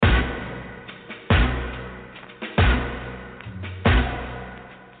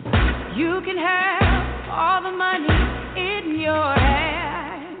You can have all the money in your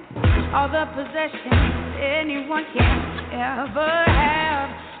hand, all the possessions anyone can ever have,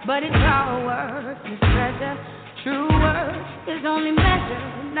 but it's all worthless treasure. True worth is only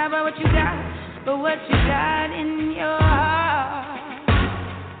measured not by what you got, but what you got in your heart.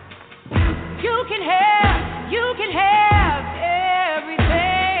 You can have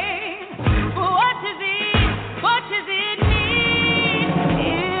everything, but what does it mean?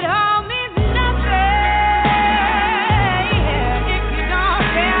 It all means nothing if you don't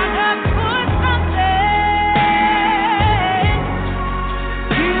stand up for something.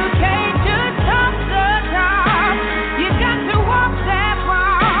 You can't just top the top, you got to walk that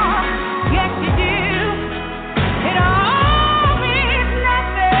walk. Yes, you do. It all means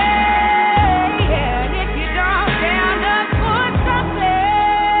nothing if you don't stand up for something.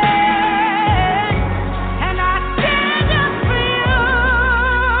 And I stand up for you.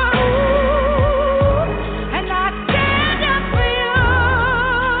 And I stand up for you.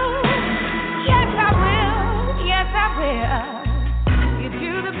 Yes, I will. Yes, I will. You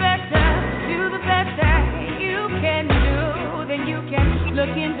do the best that you can do. Then you can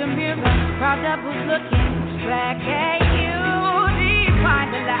look in the mirror, proud of who's looking back at you.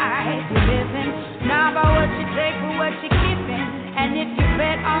 Define the life you're living, not by what you take, but what you're keeping. And if you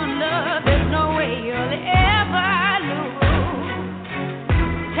bet on love, there's no way you'll ever lose.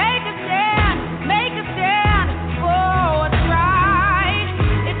 Take a stand, make a stand for what's right.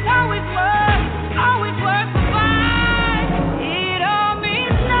 It's always worth the fight. It all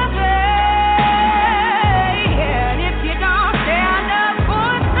means nothing if you don't stand up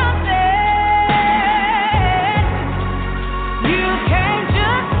for something. You can't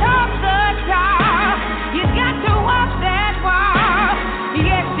just top the top, you got to walk that walk.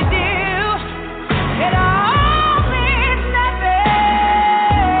 Yes, you do. It all means nothing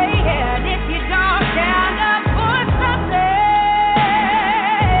if you don't stand up for something.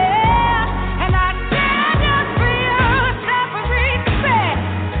 And I stand up for you, self-respect,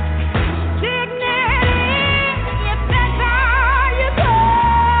 dignity. If that's all you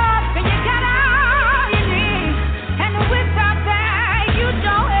got, then you got all you need. And without that, you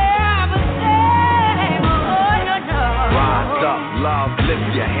don't ever say, oh, no. Rise up, love,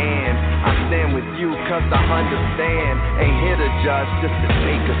 lift your hand. I stand with you cause I understand. Ain't here to judge, just to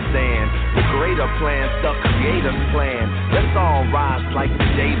take a stand. The greater plan's the creator's plan. Let's all rise like the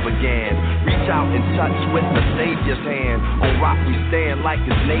day began. Reach out and touch with the Savior's hand. On rock we stand like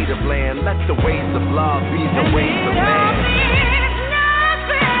his native land. Let the ways of love be the ways of man.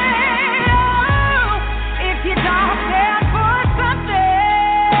 If you don't stand for something,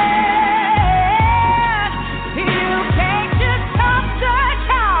 you can't just talk the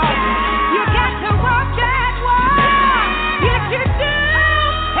talk. You got to walk that walk. Yes, you do.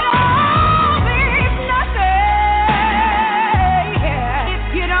 It all means nothing if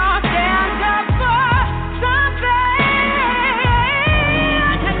you don't stand up for something.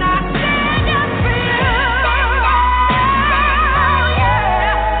 And I stand up for you.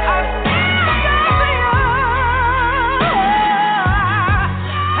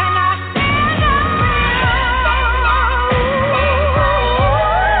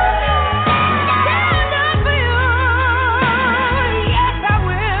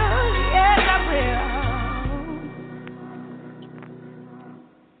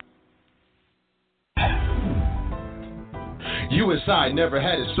 USI never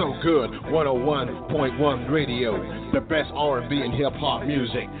had it so good. 101.1 Radio, the best R&B and hip hop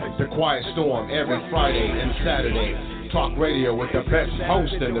music. The Quiet Storm every Friday and Saturday. Talk radio with the best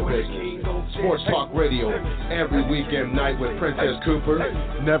host in the business. Sports Talk Radio every weekend night with Princess Cooper.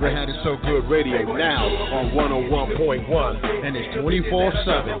 Never had it so good radio now on 101.1, and it's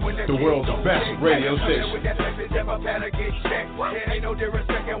 24/7. The world's best radio station.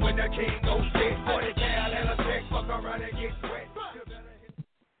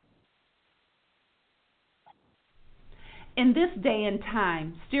 In this day and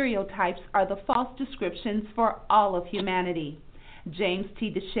time, stereotypes are the false descriptions for all of humanity. James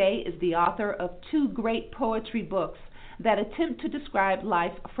T. DeShay is the author of 2 great poetry books that attempt to describe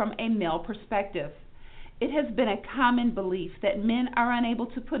life from a male perspective. It has been a common belief that men are unable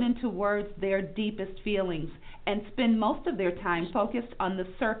to put into words their deepest feelings and spend most of their time focused on the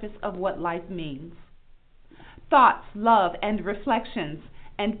surface of what life means. Thoughts, love, and reflections,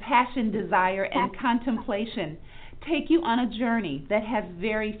 and passion, desire, and contemplation take you on a journey that has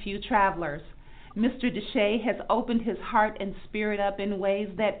very few travelers. Mr. DeShay has opened his heart and spirit up in ways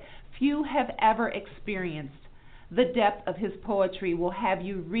that few have ever experienced. The depth of his poetry will have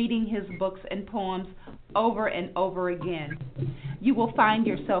you reading his books and poems over and over again. You will find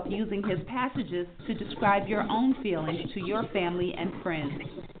yourself using his passages to describe your own feelings to your family and friends.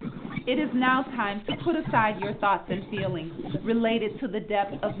 It is now time to put aside your thoughts and feelings related to the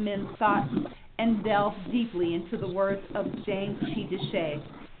depth of men's thoughts and delve deeply into the words of James T. DeShay.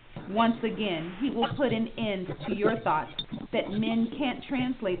 Once again, he will put an end to your thoughts that men can't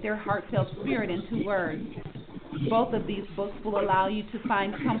translate their heartfelt spirit into words. Both of these books will allow you to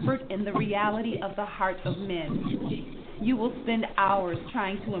find comfort in the reality of the heart of men. You will spend hours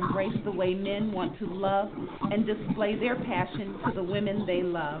trying to embrace the way men want to love and display their passion to the women they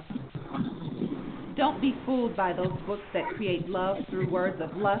love. Don't be fooled by those books that create love through words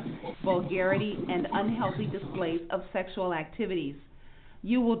of lust, vulgarity, and unhealthy displays of sexual activities.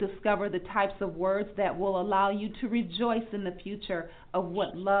 You will discover the types of words that will allow you to rejoice in the future of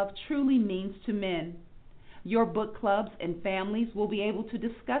what love truly means to men. Your book clubs and families will be able to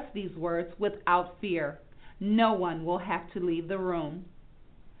discuss these words without fear. No one will have to leave the room.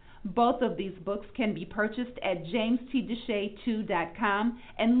 Both of these books can be purchased at jamestdeshay2.com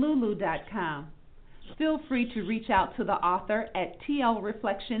and lulu.com. Feel free to reach out to the author at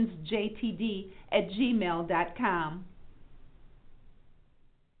tlreflectionsjtd@gmail.com.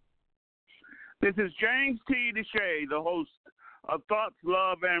 This is James T. DeShay, the host of Thoughts,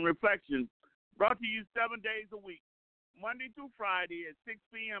 Love, and Reflection, brought to you 7 days a week, Monday through Friday at 6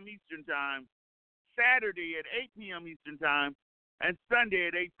 p.m. Eastern Time, Saturday at 8 p.m. Eastern Time, and Sunday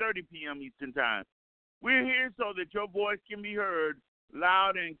at 8:30 p.m. Eastern Time. We're here so that your voice can be heard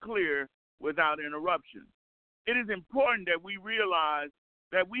loud and clear without interruption. It is important that we realize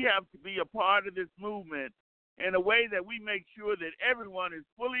that we have to be a part of this movement in a way that we make sure that everyone is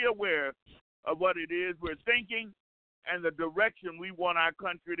fully aware of what it is we're thinking and the direction we want our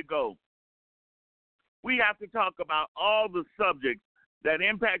country to go. We have to talk about all the subjects that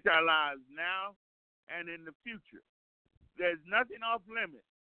impact our lives now and in the future. There's nothing off limits.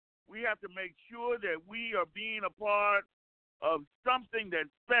 We have to make sure that we are being a part of something that's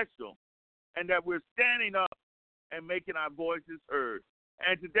special and that we're standing up and making our voices heard.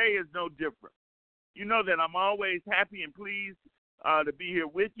 And today is no different. You know that I'm always happy and pleased to be here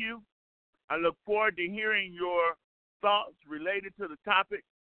with you. I look forward to hearing your thoughts related to the topic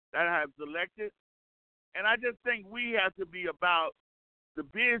that I have selected. And I just think we have to be about the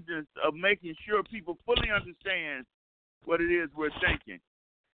business of making sure people fully understand what it is we're thinking.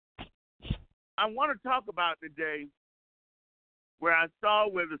 I want to talk about today where I saw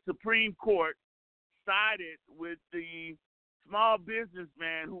where the Supreme Court sided with the small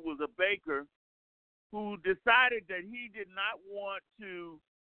businessman who was a baker who decided that he did not want to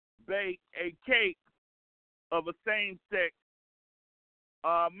bake a cake of a same-sex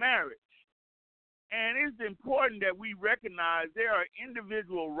marriage. And it's important that we recognize there are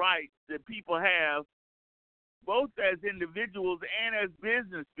individual rights that people have, both as individuals and as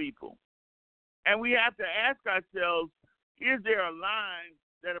business people. And we have to ask ourselves, is there a line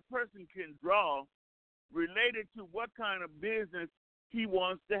that a person can draw related to what kind of business he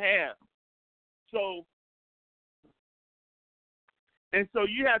wants to have? So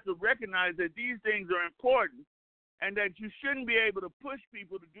you have to recognize that these things are important and that you shouldn't be able to push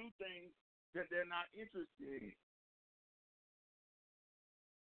people to do things that they're not interested in.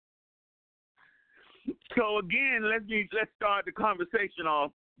 So again, let's start the conversation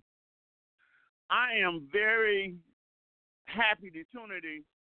off. I am very happy the opportunity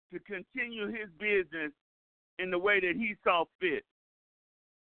to continue his business in the way that he saw fit.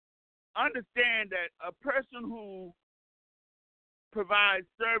 Understand that a person who provides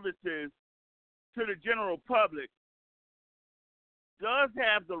services to the general public does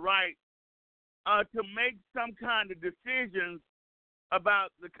have the right to make some kind of decisions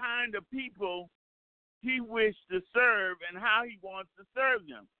about the kind of people he wishes to serve and how he wants to serve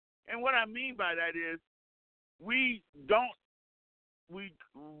them. And what I mean by that is we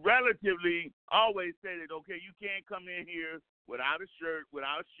relatively always say that, okay, you can't come in here without a shirt,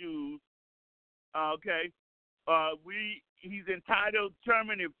 without shoes, okay? He's entitled to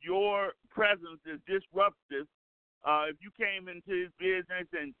determine if your presence is disruptive. If you came into his business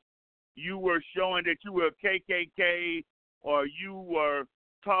and you were showing that you were a KKK or you were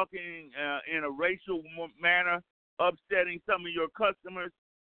talking in a racial manner, upsetting some of your customers,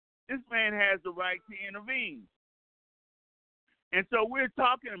 this man has the right to intervene. And so we're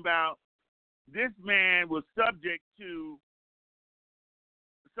talking about this man was subject to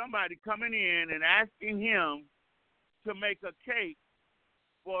somebody coming in and asking him to make a cake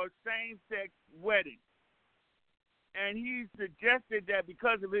for a same-sex wedding. And he suggested that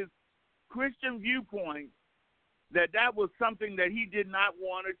because of his Christian viewpoint, that was something that he did not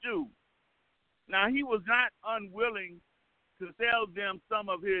want to do. Now, he was not unwilling to sell them some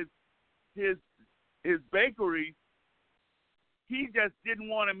of his bakery, he just didn't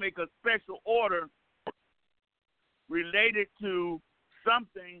want to make a special order related to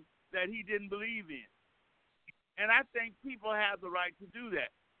something that he didn't believe in. And I think people have the right to do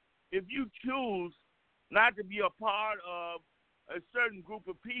that. If you choose not to be a part of a certain group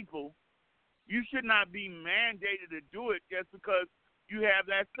of people, you should not be mandated to do it just because you have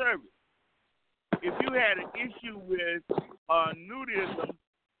that service. If you had an issue with nudism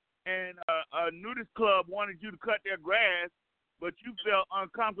and a nudist club wanted you to cut their grass, but you felt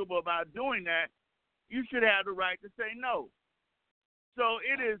uncomfortable about doing that, you should have the right to say no. So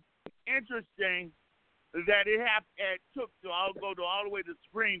it is interesting that it took to go all the way to the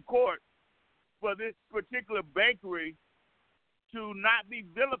Supreme Court for this particular bakery to not be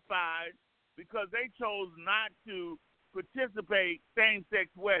vilified because they chose not to participate same-sex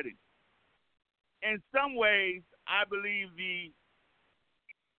weddings. In some ways, I believe the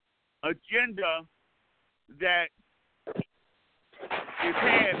agenda that is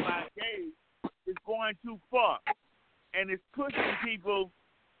had by gays is going too far, and it's pushing people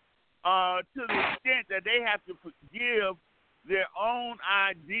to the extent that they have to forgive their own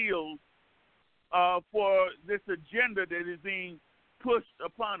ideals for this agenda that is being pushed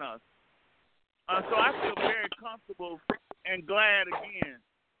upon us. So I feel very comfortable and glad again.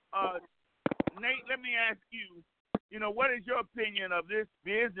 Nate, let me ask you, what is your opinion of this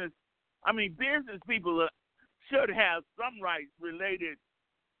business? I mean, business people should have some rights related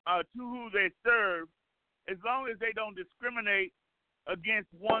to who they serve, as long as they don't discriminate against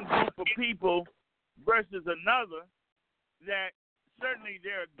one group of people versus another. That certainly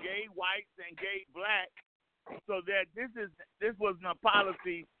there are gay whites and gay blacks, so that this wasn't a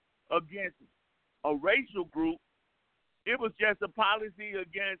policy against a racial group. It was just a policy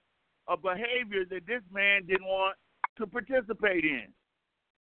against a behavior that this man didn't want to participate in.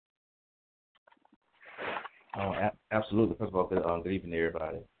 Oh, absolutely. First of all, good evening,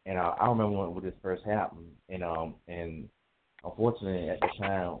 everybody. And I remember when this first happened, and unfortunately at the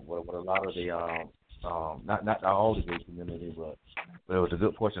time, with a lot of the not all the gay community, but it was a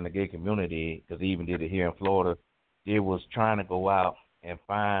good portion of the gay community, because they even did it here in Florida. They was trying to go out and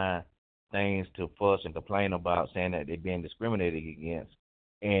find things to fuss and complain about, saying that they're being discriminated against.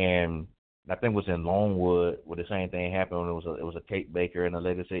 And I think it was in Longwood where the same thing happened. It was a cake baker, and the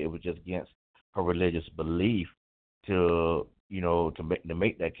lady said it was just against her religious belief to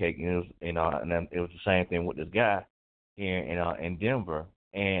make that cake. And then it was the same thing with this guy here in Denver.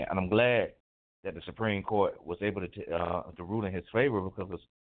 And I'm glad that the Supreme Court was able to rule in his favor, because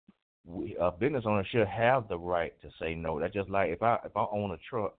a business owner should have the right to say no. That's just like if I own a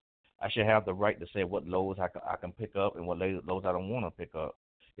truck, I should have the right to say what loads I can pick up and what loads I don't want to pick up.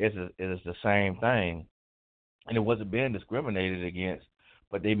 It is the same thing, and it wasn't being discriminated against,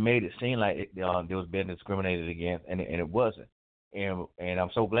 but they made it seem like it was being discriminated against, and it wasn't. And I'm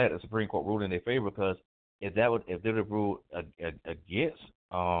so glad the Supreme Court ruled in their favor, because if they would have ruled against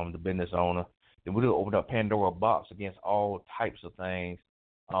the business owner, then we would have opened up Pandora's box against all types of things.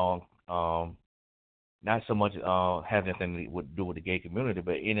 Not so much having anything to do with the gay community,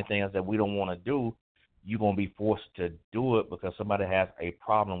 but anything else that we don't want to do, you're going to be forced to do it because somebody has a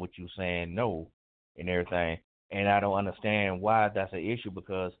problem with you saying no and everything. And I don't understand why that's an issue,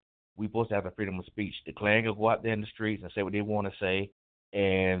 because we're supposed to have the freedom of speech. The Klan can go out there in the streets and say what they want to say,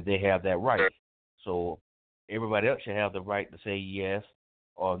 and they have that right. So everybody else should have the right to say yes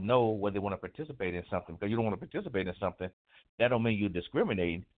or no whether they want to participate in something. Because you don't want to participate in something, that don't mean you're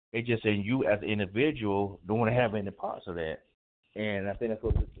discriminating. It's just saying you as an individual don't want to have any parts of that. And I think that's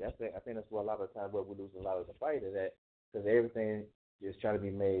what a lot of times where we lose a lot of the fight is that, because everything is trying to be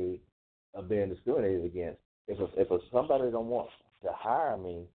made of being discriminated against. If somebody don't want to hire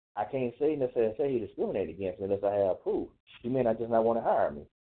me, I can't necessarily say he discriminated against me unless I have proof. He may not just not want to hire me.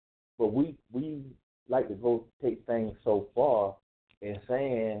 But we like to go take things so far in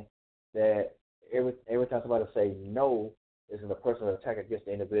saying that every time somebody say no, it's a personal attack against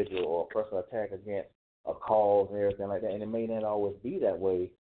the individual or a personal attack against a cause and everything like that. And it may not always be that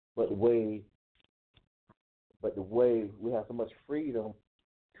way, but the way we have so much freedom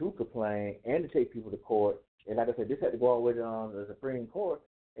to complain and to take people to court. And like I said, this had to go all the way down to the Supreme Court,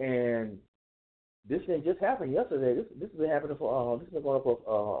 and this didn't just happen yesterday. This has been happening for this has been going on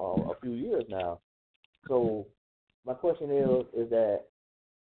for a few years now. So my question is that,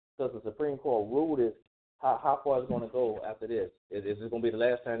 because the Supreme Court ruled it, how far is it going to go after this? Is this going to be the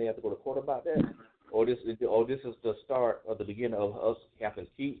last time they have to go to court about that, or this is the start of the beginning of us having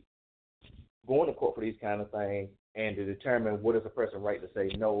to keep going to court for these kind of things and to determine what is a person's right to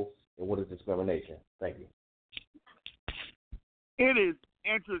say no and what is discrimination? Thank you. it is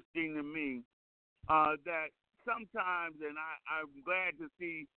interesting to me that sometimes, and I'm glad to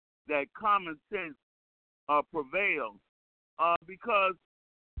see that common sense prevails, because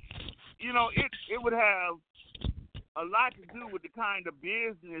it would have a lot to do with the kind of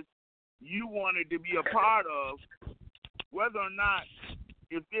business you wanted to be a part of, whether or not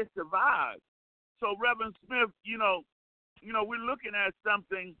if this survives. So, Reverend Smith, we're looking at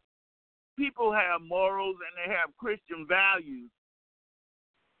something. People have morals and they have Christian values,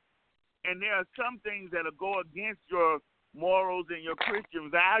 and there are some things that go against your morals and your Christian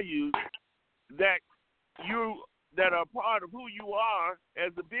values that are part of who you are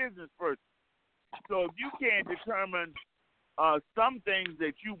as a business person. So if you can't determine some things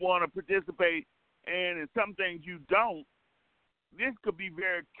that you want to participate in and some things you don't, this could be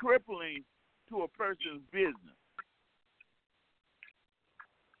very crippling to a person's business.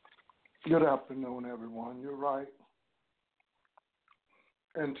 Good afternoon, everyone. You're right.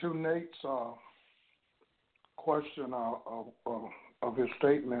 And to Nate's question of his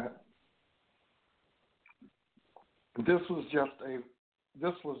statement, this was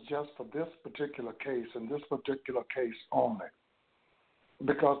just for this particular case and this particular case only,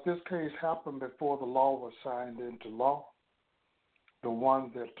 because this case happened before the law was signed into law, the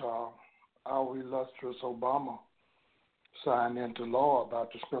one that our illustrious Obama signed into law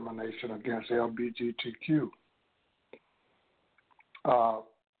about discrimination against LGBTQ.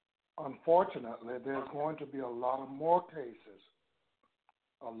 Unfortunately, there's going to be a lot more cases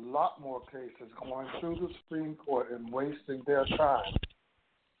going through the Supreme Court and wasting their time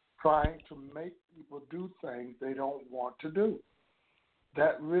trying to make people do things they don't want to do.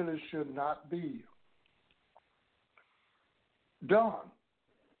 That really should not be done.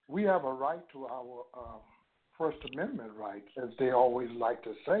 We have a right to our First Amendment rights, as they always like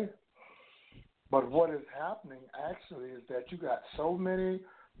to say. But what is happening actually is that you got so many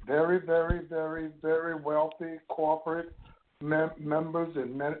very, very, very, very wealthy corporate members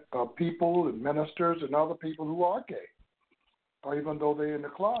and people and ministers and other people who are gay, or even though they're in the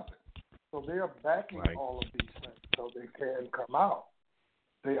closet. So they are backing all of these things so they can come out.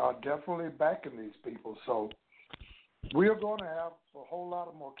 They are definitely backing these people. So we are going to have a whole lot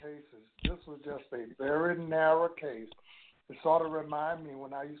of more cases. This was just a very narrow case. It sort of reminded me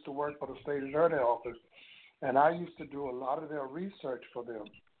when I used to work for the state attorney office, and I used to do a lot of their research for them.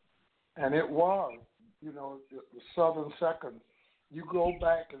 And it was, the Southern Second. You go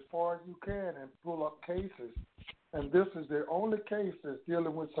back as far as you can and pull up cases, and this is the only case that's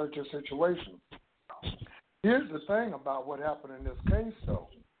dealing with such a situation. Here's the thing about what happened in this case, though,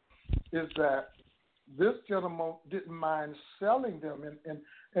 is that this gentleman didn't mind selling them.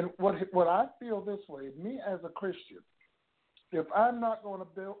 And what I feel this way, me as a Christian, if I'm not going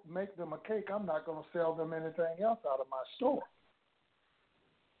to make them a cake, I'm not going to sell them anything else out of my store.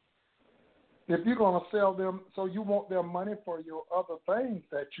 If you're going to sell them, so you want their money for your other things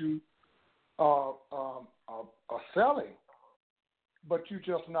that you are selling, but you're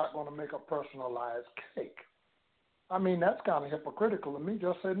just not going to make a personalized cake. I mean, that's kind of hypocritical of me.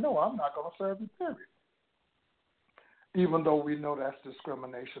 Just say, no, I'm not going to serve you, period. Even though we know that's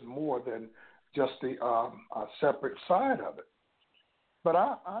discrimination more than just the separate side of it. But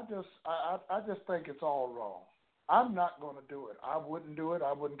I just think it's all wrong. I'm not going to do it. I wouldn't do it.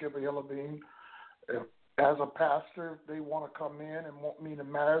 I wouldn't give a hill bean. If, as a pastor, if they want to come in and want me to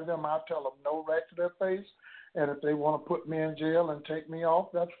marry them, I'll tell them no right to their face. And if they want to put me in jail and take me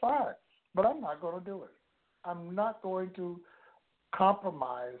off, that's fine. But I'm not going to do it. I'm not going to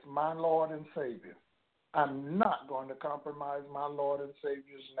compromise my Lord and Savior. I'm not going to compromise my Lord and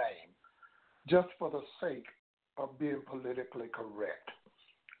Savior's name just for the sake of being politically correct.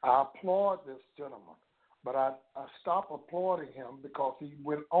 I applaud this gentleman, but I stopped applauding him because he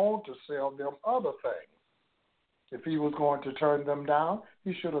went on to sell them other things. If he was going to turn them down,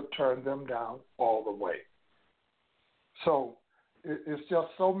 he should have turned them down all the way. So it's just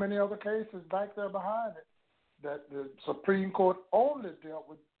so many other cases back there behind it that the Supreme Court only dealt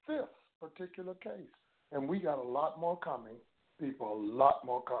with this particular case. And we got a lot more coming, people, a lot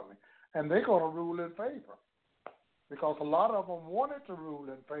more coming. And they're going to rule in favor because a lot of them wanted to rule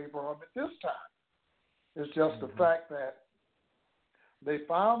in favor of it this time. It's just the fact that they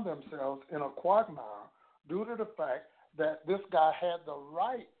found themselves in a quagmire due to the fact that this guy had the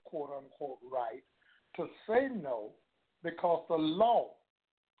right, quote-unquote, right to say no because the law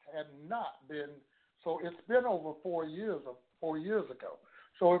had not been. So it's been over 4 years ago.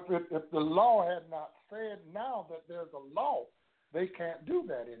 So if the law had not said now that there's a law, they can't do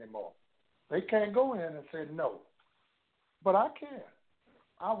that anymore. They can't go in and say no. But I can.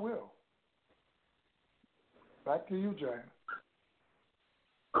 I will. Back to you, Jane.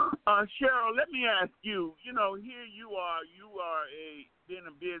 Cheryl, let me ask you. You know, here you are. Been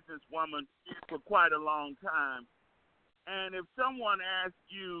a businesswoman for quite a long time. And if someone asked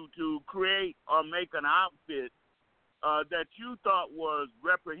you to create or make an outfit that you thought was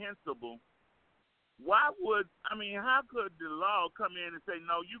reprehensible, how could the law come in and say,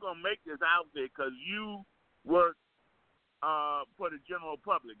 no, you're going to make this outfit because you work for the general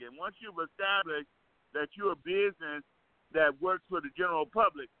public? And once you've established that you're a business that works for the general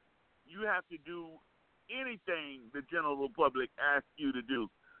public, you have to do anything the general public asks you to do.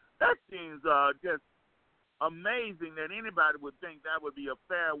 That seems just amazing that anybody would think that would be a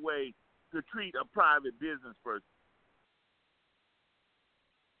fair way to treat a private business person.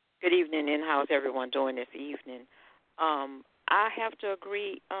 Good evening, and how's everyone doing this evening? I have to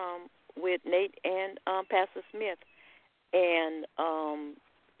agree with Nate and Pastor Smith. And,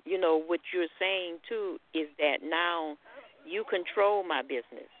 what you're saying, too, is that now you control my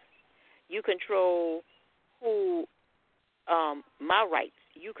business. You control my rights.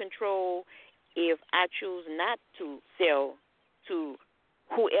 You control if I choose not to sell to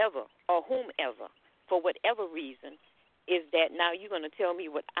whoever or whomever for whatever reason, is that now you're going to tell me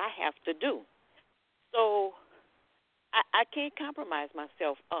what I have to do. So I can't compromise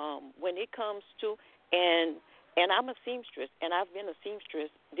myself when it comes to, and I'm a seamstress, and I've been a seamstress.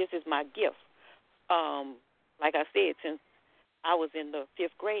 This is my gift. Like I said, since I was in the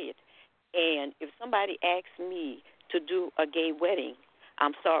 5th grade. And if somebody asks me to do a gay wedding,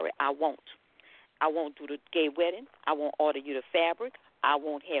 I'm sorry, I won't. I won't do the gay wedding. I won't order you the fabric. I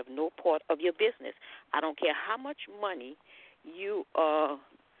won't have no part of your business. I don't care how much money you are,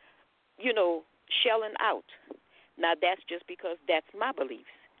 shelling out. Now, that's just because that's my beliefs,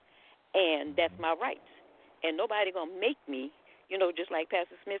 and that's my rights. And nobody's going to make me, just like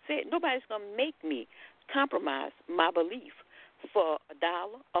Pastor Smith said, nobody's going to make me compromise my belief for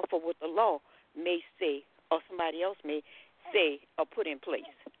 $1 or for what the law may say or somebody else may say or put in place.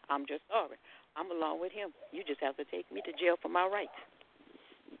 I'm just sorry. I'm along with him. You just have to take me to jail for my rights.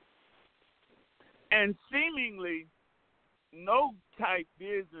 And seemingly, no type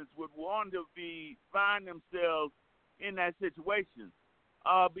business would want to find themselves in that situation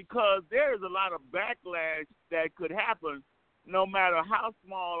because there is a lot of backlash that could happen no matter how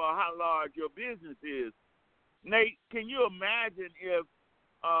small or how large your business is. Nate, can you imagine if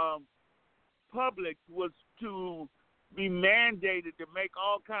Publix was to be mandated to make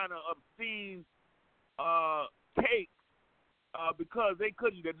all kind of obscene cakes because they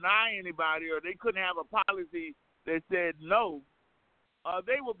couldn't deny anybody or they couldn't have a policy that said no?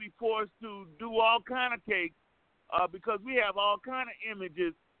 They would be forced to do all kind of cakes because we have all kind of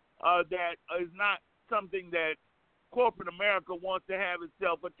images that is not something that corporate America wants to have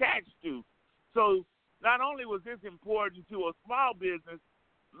itself attached to. So not only was this important to a small business,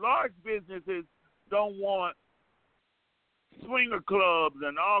 large businesses don't want swinger clubs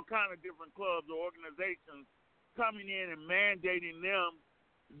and all kind of different clubs or organizations coming in and mandating them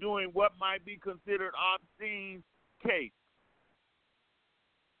doing what might be considered obscene case.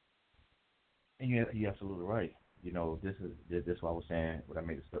 And you're absolutely right. This is what I was saying, what I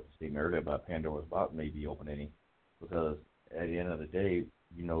made the statement earlier about Pandora's box may be opening, because at the end of the day,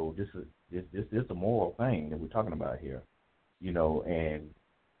 this is a moral thing that we're talking about here,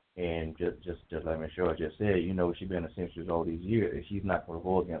 and just like Michelle just said, she's been a seamstress all these years, and she's not going to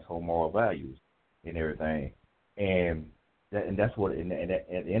go against her moral values and everything, and that's what, and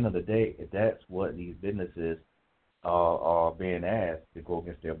at the end of the day, that's what these businesses are being asked to go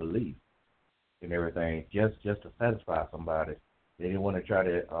against their beliefs and everything, just to satisfy somebody. They didn't want to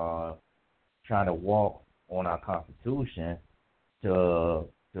try to walk on our Constitution to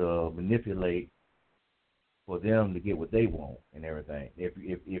manipulate for them to get what they want and everything. If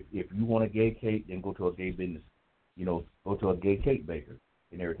you want a gay cake, then go to a gay business, go to a gay cake baker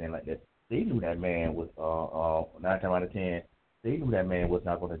and everything like that. They knew that man was 9 times out of 10. They knew that man was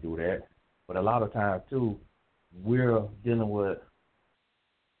not going to do that. But a lot of times too, we're dealing with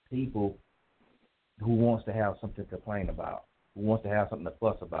people who wants to have something to complain about, who wants to have something to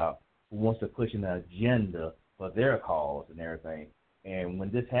fuss about, who wants to push an agenda for their cause and everything. And when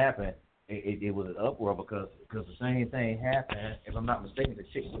this happened, it was an uproar because the same thing happened, if I'm not mistaken, to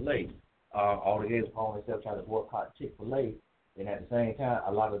Chick-fil-A. All the gays calling themselves trying to boycott Chick-fil-A, and at the same time,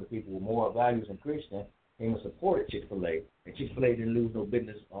 a lot of the people with moral values and Christian came and supported Chick-fil-A, and Chick-fil-A didn't lose no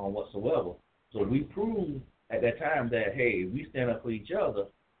business whatsoever. So we proved at that time that, hey, if we stand up for each other,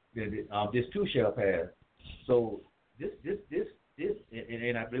 this too shall pass. So this,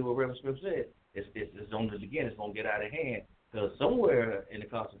 and I believe what Reverend Smith said, it's only the beginning. It's going to get out of hand because somewhere in the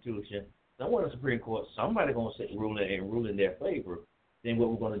Constitution, somewhere in the Supreme Court, somebody going to sit ruling in their favor then what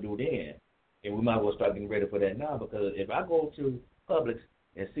we're going to do then. And we might as well start getting ready for that now, because if I go to Publix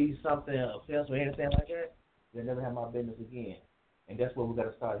and see something offensive or anything like that, they'll never have my business again. And that's what we got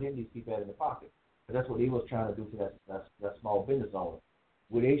to start hitting these people out in the pocket. Because that's what he was trying to do to that small business owner.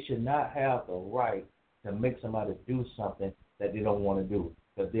 Where they should not have the right to make somebody do something that they don't want to do.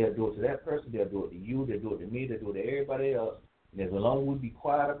 Because they'll do it to that person, they'll do it to you, they'll do it to me, they'll do it to everybody else. And as long as we be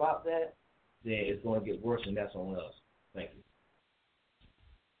quiet about that, then it's going to get worse, and that's on us. Thank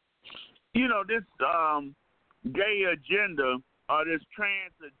you. You know, this gay agenda or this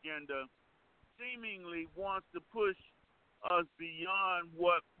trans agenda seemingly wants to push us beyond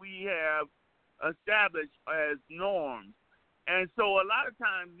what we have established as norms. And so a lot of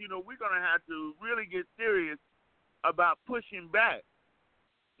times, you know, we're going to have to really get serious about pushing back.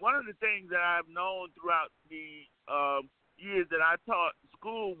 One of the things that I've known throughout the years that I taught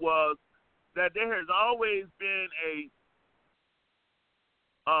school was that there has always been a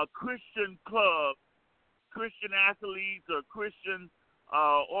Christian club, Christian athletes or Christian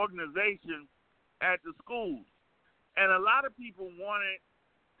organization at the schools. And a lot of people wanted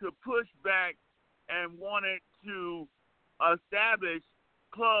to push back and wanted to establish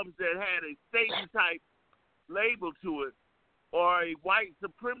clubs that had a Satan-type label to it or a white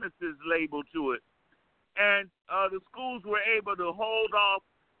supremacist label to it. And the schools were able to hold off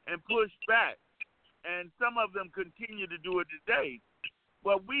and push back. And some of them continue to do it today.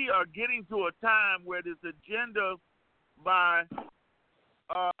 But we are getting to a time where this agenda by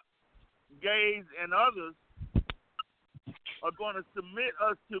gays and others are going to submit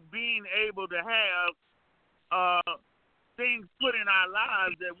us to being able to have things put in our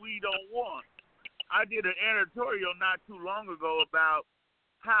lives that we don't want. I did an editorial not too long ago about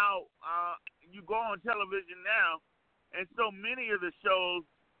how you go on television now, and so many of the shows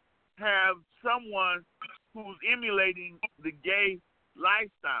have someone who's emulating the gay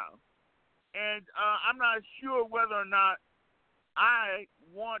lifestyle. And I'm not sure whether or not I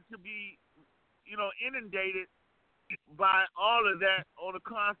want to be, you know, inundated by all of that on a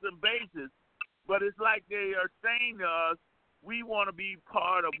constant basis. But it's like they are saying to us, we want to be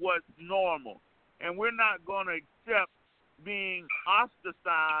part of what's normal. And we're not going to accept being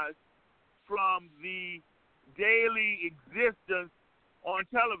ostracized from the daily existence on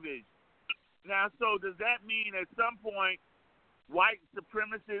television. Now, so does that mean at some point white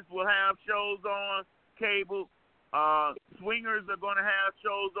supremacists will have shows on cable? Swingers are going to have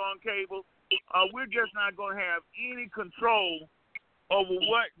shows on cable. We're just not going to have any control over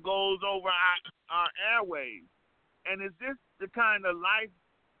what goes over our airwaves. And is this the kind of life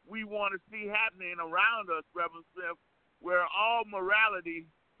we want to see happening around us, Reverend Smith, where all morality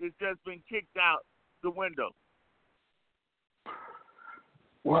has just been kicked out the window?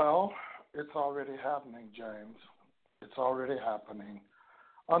 Well, it's already happening, James. It's already happening.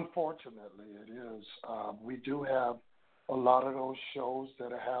 Unfortunately, it is. We do have a lot of those shows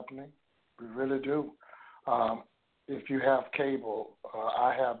that are happening. We really do. If you have cable,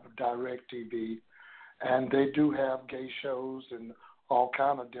 I have DirecTV, and they do have gay shows and all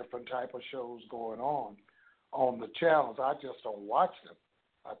kind of different type of shows going on the channels. I just don't watch them.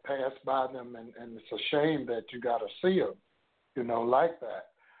 I pass by them, and it's a shame that you got to see them, you know, like that.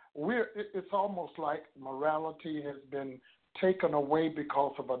 It's almost like morality has been taken away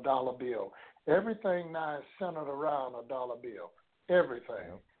because of a dollar bill. Everything now is centered around a dollar bill.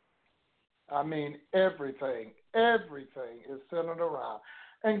 Everything. I mean, everything is centered around.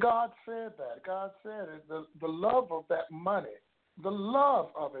 And God said that. God said it. The love of that money, the love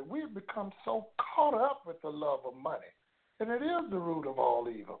of it. We've become so caught up with the love of money. And it is the root of all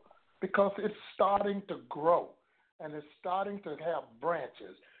evil because it's starting to grow and it's starting to have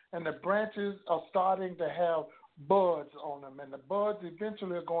branches. And the branches are starting to have buds on them. And the buds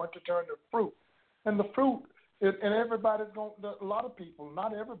eventually are going to turn to fruit. And the fruit, and everybody's going to, a lot of people,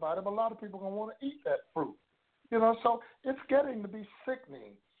 not everybody, but a lot of people are going to want to eat that fruit. You know, so it's getting to be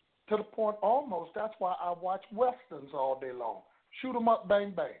sickening to the point almost, that's why I watch Westerns all day long. Shoot 'em up,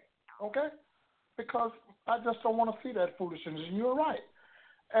 bang, bang. Okay? Because I just don't want to see that foolishness. And you're right.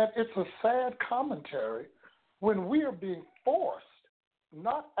 And it's a sad commentary when we are being forced,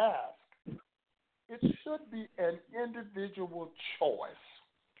 not asked. It should be an individual choice.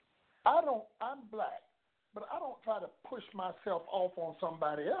 I'm black, but I don't try to push myself off on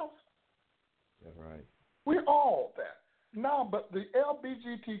somebody else. That's right. We're all that. Now, but the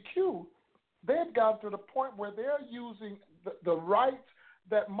LGBTQ, they've got to the point where they're using the rights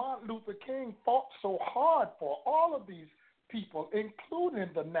that Martin Luther King fought so hard for. All of these people, including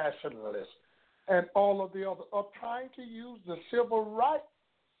the nationalists and all of the others, are trying to use the Civil Rights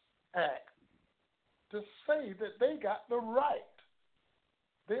Act to say that they got the right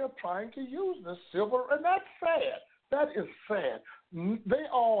they're trying to use the civil, and that's sad. That is sad. They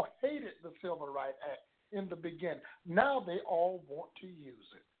all hated the Civil Rights Act in the beginning. Now they all want to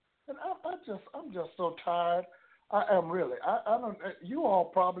use it, and I'm just so tired. I am really. I don't. You all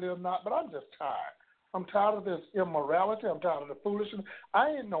probably are not, but I'm just tired. I'm tired of this immorality. I'm tired of the foolishness.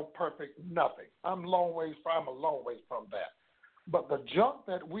 I ain't no perfect nothing. I'm a long ways from that. But the junk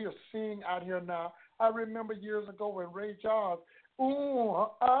that we are seeing out here now, I remember years ago when Ray Charles,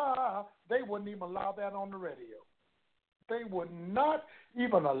 they wouldn't even allow that on the radio. They would not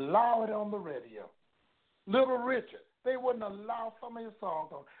even allow it on the radio. Little Richard, they wouldn't allow some of his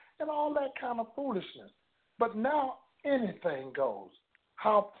songs on, and all that kind of foolishness. But now anything goes.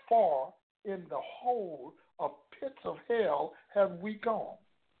 How far in the hole of pits of hell have we gone?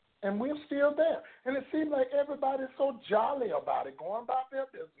 And we're still there. And it seems like everybody's so jolly about it, going about their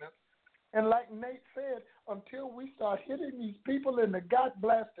business. And like Nate said, until we start hitting these people in the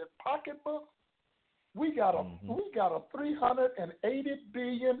God-blasted pocketbook, we got a $380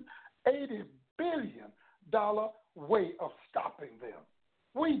 billion way of stopping them.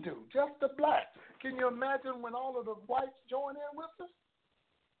 We do, just the blacks. Can you imagine when all of the whites join in with us?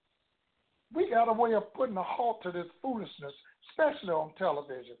 We got a way of putting a halt to this foolishness, especially on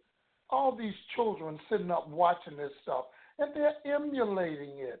television. All these children sitting up watching this stuff, and they're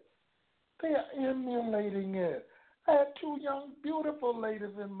emulating it. I had two young, beautiful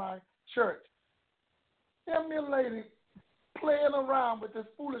ladies in my church emulating, playing around with this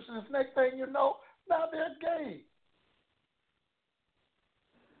foolishness. Next thing you know, now they're gay.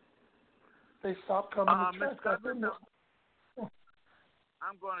 They stopped coming to church.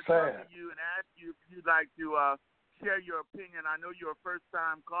 I'm going to come to you and ask you if you'd like to share your opinion. I know you're a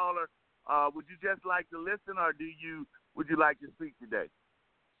first-time caller. Would you just like to listen, or would you like to speak today?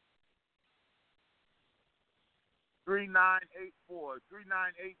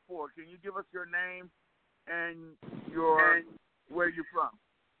 3984. Can you give us your name and where you're from?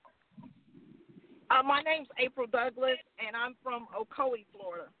 My name's April Douglas, and I'm from Ocoee,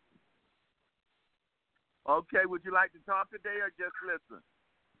 Florida. Okay. Would you like to talk today or just listen?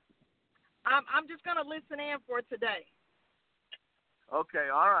 I'm just going to listen in for today. Okay.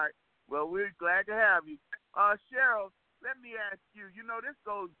 All right. Well, we're glad to have you. Cheryl, let me ask you, this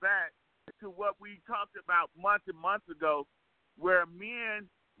goes back to what we talked about months and months ago, where men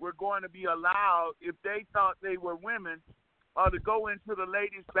were going to be allowed, if they thought they were women, to go into the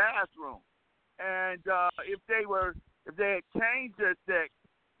ladies' bathroom. And if they had changed their sex,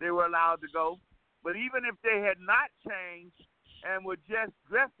 they were allowed to go. But even if they had not changed and were just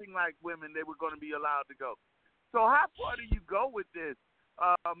dressing like women, they were going to be allowed to go. So how far do you go with this?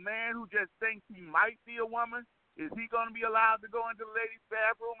 A man who just thinks he might be a woman, is he going to be allowed to go into the ladies'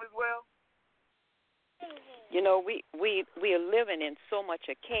 bathroom as well? We are living in so much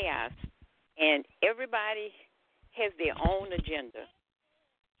of chaos, and everybody has their own agenda.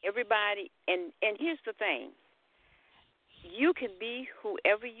 Everybody, and here's the thing. You can be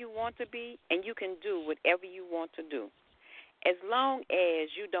whoever you want to be, and you can do whatever you want to do, as long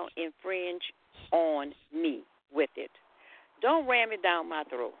as you don't infringe on me with it. Don't ram it down my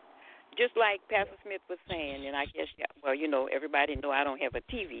throat. Just like Pastor Smith was saying, and I guess, everybody know I don't have a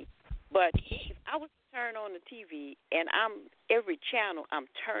TV, but if I was to turn on the TV and every channel I'm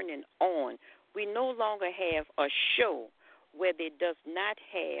turning on, we no longer have a show where there does not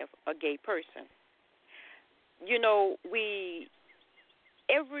have a gay person.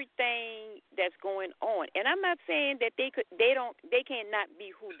 Everything that's going on, and I'm not saying that they cannot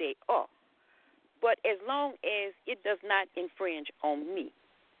be who they are, but as long as it does not infringe on me.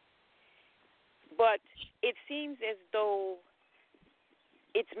 But it seems as though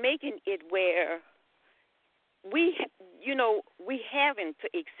it's making it where we having to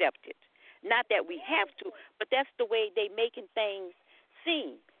accept it. Not that we have to, but that's the way they making things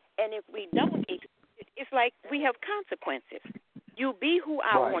seem. And if we don't accept it, it's like we have consequences. You be who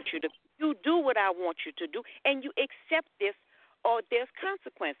I want you to be. You do what I want you to do, and you accept this, or there's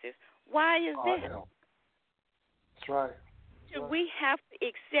consequences. Why is that? That's right. We have to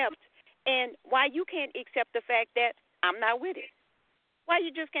accept, and why you can't accept the fact that I'm not with it? Why you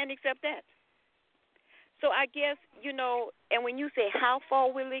just can't accept that? So I guess, and when you say how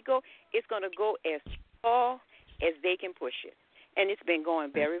far will it go, it's going to go as far as they can push it. And it's been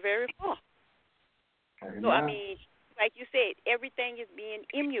going very, very far. Amen. So, like you said, everything is being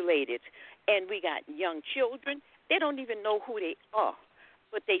emulated. And we got young children. They don't even know who they are.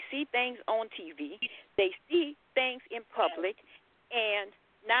 But they see things on TV. They see things in public. And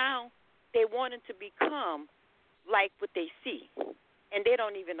now they want it to become like what they see. And they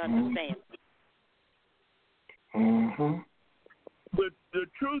don't even understand. Mm-hmm. the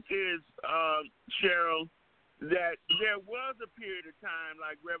truth is, Cheryl, that there was a period of time,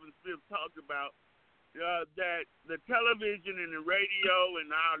 like Reverend Smith talked about, that the television and the radio and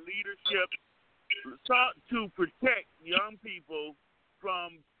our leadership sought to protect young people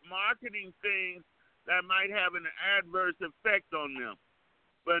from marketing things that might have an adverse effect on them.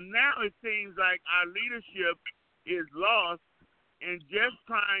 But now it seems like our leadership is lost in just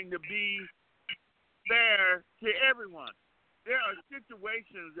trying to be fair to everyone. There are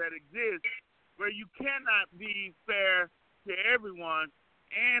situations that exist where you cannot be fair to everyone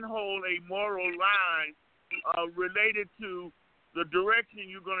and hold a moral line related to the direction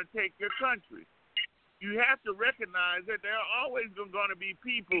you're going to take your country. You have to recognize that there are always going to be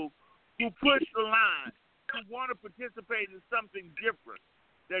people who push the line, who want to participate in something different,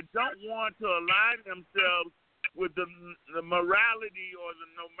 that don't want to align themselves with the morality or the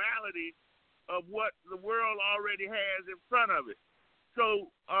normality of what the world already has in front of it. So,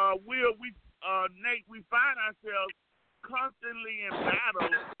 Nate, we find ourselves constantly in battle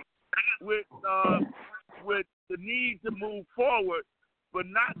with the need to move forward, but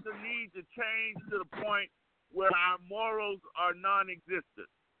not the need to change to the point where our morals are non-existent.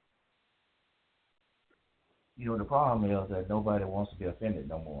 You know, the problem is that nobody wants to be offended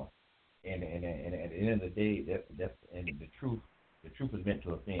no more. And at the end of the day, that's and the truth is meant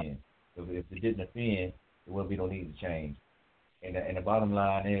to offend. If it didn't offend, there wouldn't be no need to change. And the bottom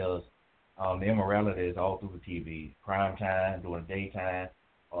line is, the immorality is all through the TV, prime time, during the daytime,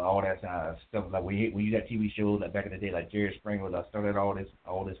 all that kind of stuff. Like when you got TV shows like back in the day, like Jerry Springer, that started all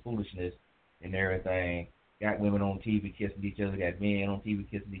this foolishness and everything. Got women on TV kissing each other, got men on TV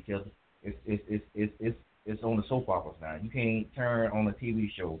kissing each other. It's on the soap operas now. You can't turn on a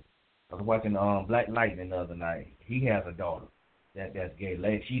TV show. I was watching Black Lightning the other night. He has a daughter that's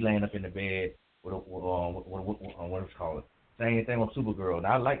gay. She laying up in the bed with what it's called. Same thing with Supergirl.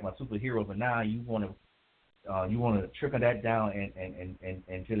 Now I like my superhero, but now you want to trickle that down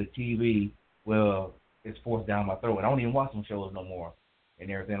and to the TV. Well, it's forced down my throat, and I don't even watch some shows no more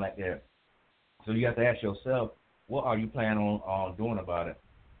and everything like that. So you have to ask yourself, what are you planning on doing about it?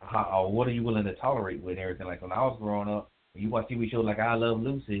 What are you willing to tolerate with everything? Like when I was growing up, when you watch TV shows like I Love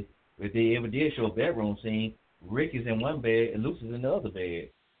Lucy, if they ever did show a bedroom scene, Rick is in one bed and Lucy's in the other bed.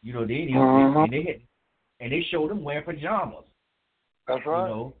 You know, and they showed them wearing pajamas. That's right.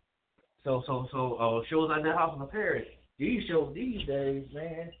 You know, so shows like The House of Paris. These shows these days,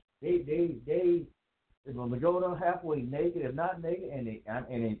 man, they when we go down halfway naked, if not naked,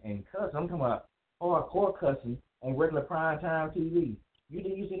 and cuss. I'm talking about hardcore cussing on regular primetime TV. You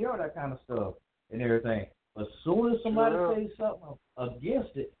didn't used to hear all that kind of stuff and everything. As soon as somebody says something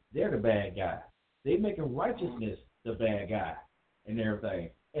against it, they're the bad guy. They making righteousness the bad guy and everything.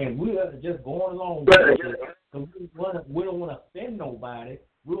 And we are just going along with it because we don't want to offend nobody.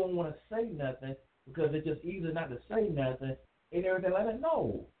 We don't want to say nothing because it's just easy not to say nothing and everything like that.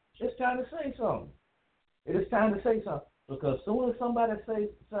 No, it's time to say something. It is time to say something because as soon as somebody says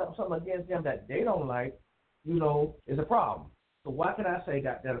something against them that they don't like, you know, it's a problem. So why can I say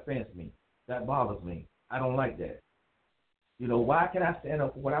that offends me? That bothers me. I don't like that. You know, why can I stand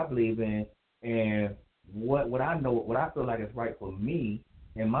up for what I believe in and what I know, what I feel like is right for me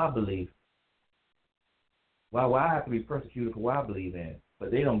and my belief? Why I have to be persecuted for what I believe in,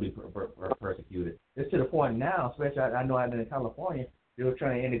 but they don't be persecuted? It's to the point now, especially I know out in California, they were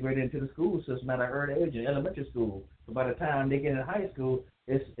trying to integrate it into the school system at an early age in elementary school. So by the time they get in high school,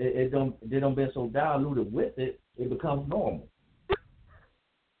 they don't been so diluted with it, it becomes normal.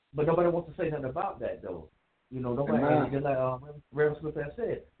 But nobody wants to say nothing about that, though. You know, nobody, just like Reverend Smith has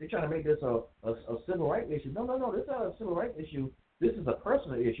said, they're trying to make this a civil rights issue. No, this is not a civil rights issue. This is a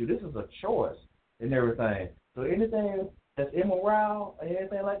personal issue. This is a choice and everything. So anything that's immoral and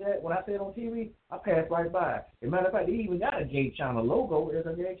anything like that, when I say it on TV, I pass right by. As a matter of fact, they even got a gay channel logo. It's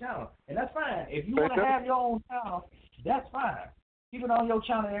a gay channel. And that's fine. If you want to have your own channel, that's fine. Keep it on your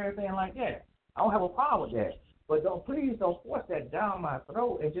channel and everything like that. I don't have a problem with that. But please don't force that down my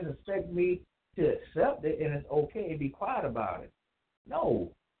throat and just expect me to accept it and it's okay and be quiet about it.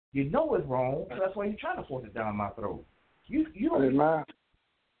 No, you know it's wrong, so that's why you're trying to force it down my throat. You don't.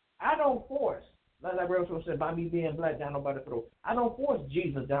 I don't force, like Reverend said, by me being black down nobody's throat. I don't force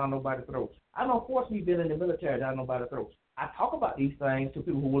Jesus down nobody's throat. I don't force me being in the military down nobody's throat. I talk about these things to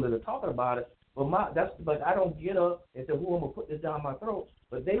people who are willing to talk about it, but I don't get up and say, who I'm going to put this down my throat.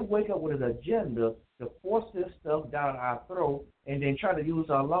 But they wake up with an agenda to force this stuff down our throat and then try to use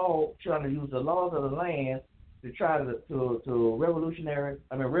the laws of the land to try to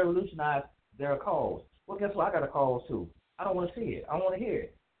revolutionize their cause. Well, guess what? I got a cause too. I don't want to see it. I don't want to hear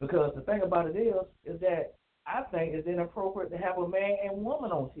it. Because the thing about it is that I think it's inappropriate to have a man and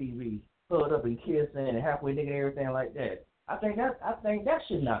woman on TV hugged up and kissing and halfway nigga and everything like that. I think that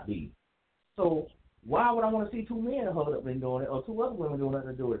should not be. So why would I want to see two men hugged up and doing it, or two other women doing it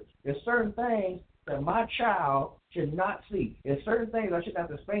to do it? There's certain things that my child should not see. There's certain things I should have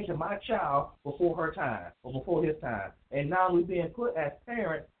to explain to my child before her time or before his time. And now we're being put as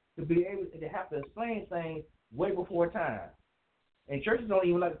parents to be able to have to explain things way before time. And churches don't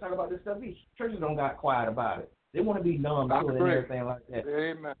even like to talk about this stuff. Churches don't got quiet about it. They want to be numb to it and everything like that.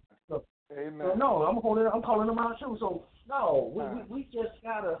 Amen. Amen. So no, I'm calling them out too. So no, we just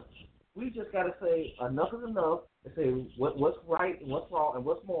gotta say enough is enough and say what's right and what's wrong and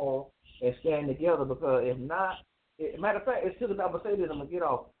what's moral and stand together, because if not, matter of fact, it's to the I'm gonna say this, I'm gonna get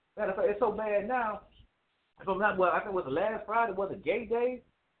off. Matter of fact, it's so bad now. If I'm not, well, I think it was the last Friday was a gay day.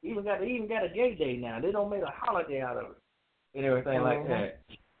 Even got a gay day now. They don't make a holiday out of it and everything like that.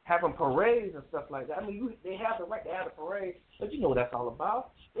 Having parades and stuff like that. I mean, they have the right to have a parade, but you know what that's all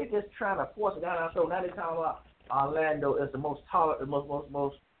about. They're just trying to force it down our throat. Now they're talking about Orlando is the most tolerant,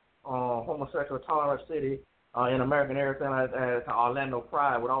 most homosexual tolerant city in America and everything like that. Orlando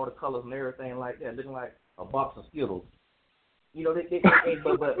Pride with all the colors and everything like that, looking like a box of Skittles. You know,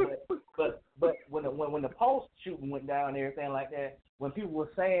 but when the Pulse shooting went down and everything like that, when people were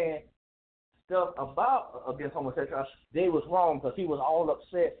saying stuff about against homosexuality, they was wrong because he was all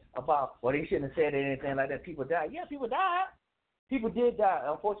upset about, well, they shouldn't have said anything like that. People died. Yeah, people died. People did die.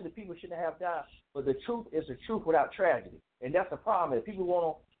 Unfortunately, people shouldn't have died. But the truth is the truth without tragedy, and that's the problem. Is people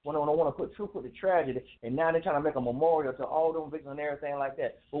want to put truth with the tragedy, and now they're trying to make a memorial to all them victims and everything like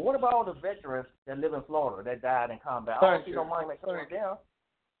that. But what about all the veterans that live in Florida that died in combat? I don't see no monument coming down.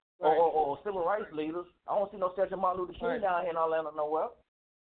 Or civil rights leaders. I don't see no statue of Martin Luther King down here in Orlando nowhere.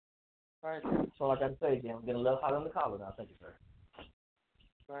 Thank you. That's all I got to say, Jim. I'm getting a little hot on the collar now. Thank you, sir.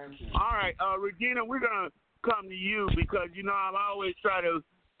 Thank you. All right, Regina, we're going to come to you because, you know, I've always tried to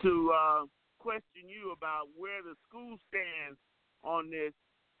question you about where the school stands on this.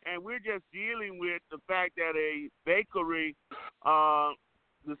 And we're just dealing with the fact that a bakery,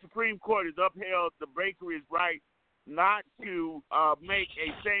 the Supreme Court has upheld the bakery's right not to make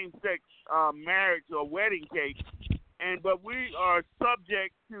a same-sex marriage or wedding cake. But we are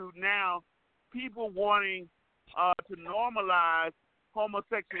subject to now people wanting to normalize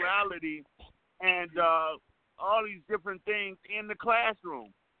homosexuality and all these different things in the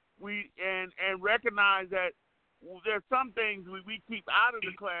classroom. We recognize that there's some things we keep out of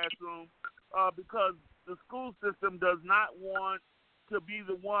the classroom because the school system does not want to be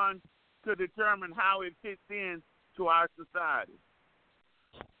the one to determine how it fits in to our society.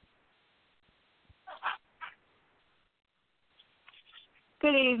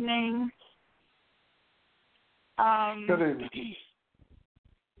 Good evening. Good evening.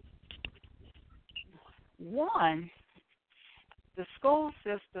 One, the school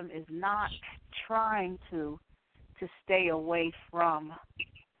system is not trying to stay away from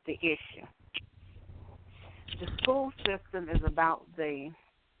the issue. The school system is about the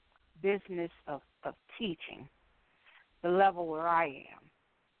business of teaching, the level where I am.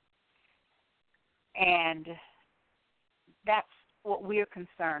 And that's what we're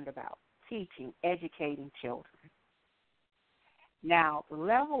concerned about, teaching, educating children. Now, the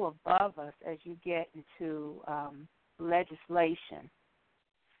level above us, as you get into legislation,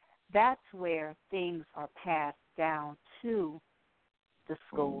 that's where things are passed down to the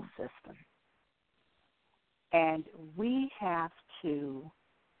school system. And we have to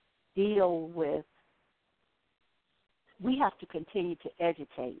continue to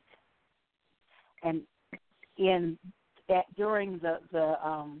educate. And during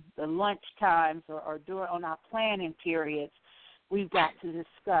the lunch times or during on our planning periods, we've got to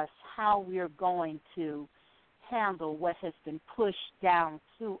discuss how we're going to handle what has been pushed down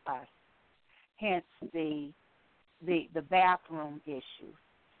to us, hence the bathroom issue,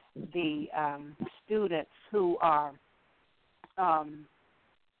 the students who are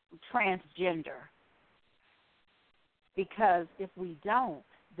transgender. Because if we don't,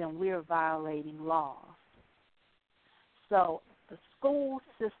 then we're violating laws. So the school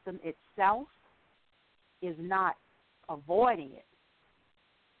system itself is not avoiding it.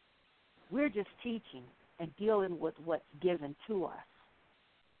 We're just teaching and dealing with what's given to us.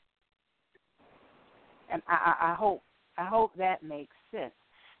 And I hope that makes sense.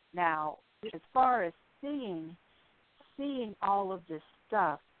 Now, as far as seeing all of this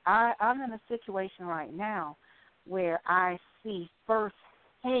stuff, I'm in a situation right now where I see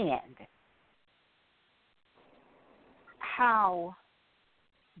firsthand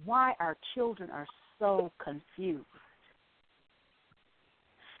why our children are so confused.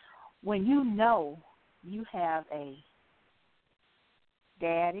 When you know you have a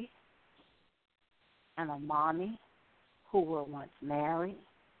daddy and a mommy who were once married,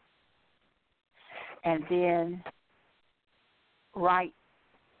 and then right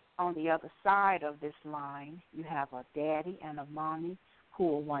on the other side of this line, you have a daddy and a mommy who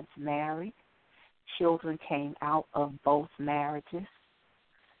were once married. Children came out of both marriages.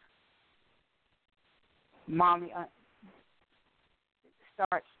 Mommy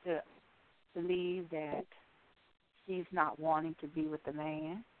starts to believe that she's not wanting to be with the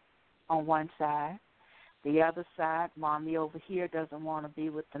man on one side. The other side, mommy over here doesn't want to be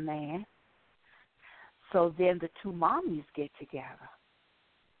with the man. So then the two mommies get together.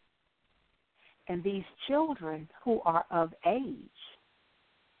 And these children who are of age,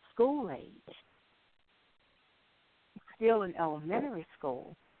 school age, still in elementary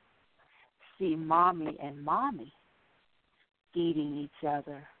school, see mommy and mommy eating each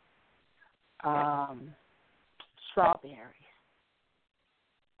other strawberries,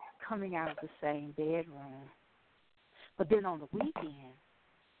 coming out of the same bedroom. But then on the weekend,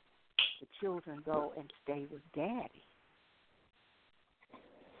 the children go and stay with daddy.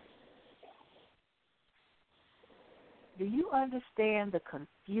 Do you understand the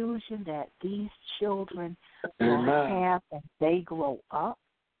confusion that these children will have as they grow up?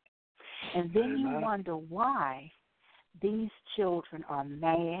 And then you wonder why these children are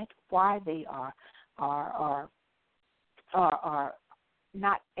mad, why they are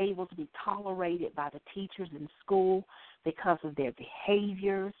not able to be tolerated by the teachers in school because of their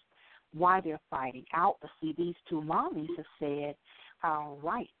behaviors, why they're fighting out. But see, these two mommies have said our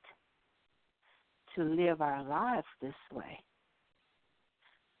right to live our lives this way,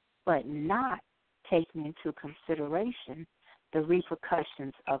 but not taking into consideration the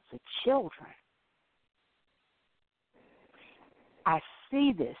repercussions of the children. I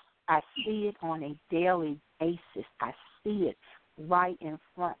see this. I see it on a daily basis. I see it right in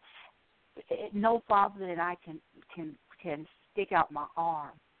front. No farther than I can stick out my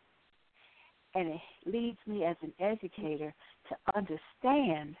arm. And it leads me as an educator to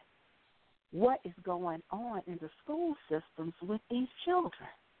understand what is going on in the school systems with these children.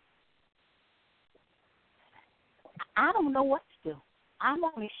 I don't know what to do. I'm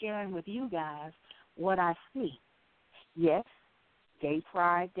only sharing with you guys what I see. Yes, Gay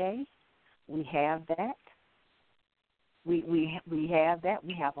Pride Day, we have that. We have that.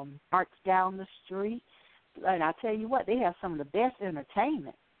 We have a march down the street. And I tell you what, they have some of the best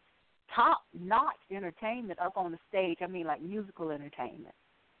entertainment, top-notch entertainment up on the stage. I mean, like musical entertainment.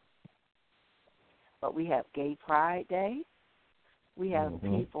 But we have Gay Pride Day. We have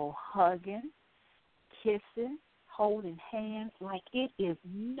people hugging, kissing, holding hands like it is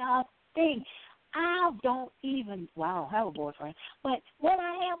nothing. I don't even, well, I don't have a boyfriend, but when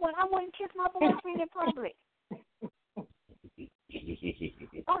I had one, I wouldn't kiss my boyfriend in public.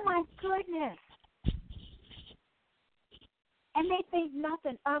 Oh, my goodness. And they think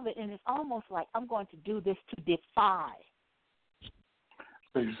nothing of it, and it's almost like I'm going to do this to defy.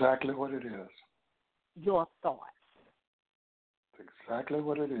 Exactly what it is. Your thoughts. Exactly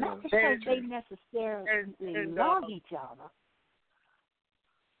what it is. Not because they necessarily love each other.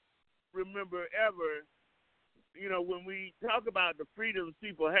 Remember ever, when we talk about the freedoms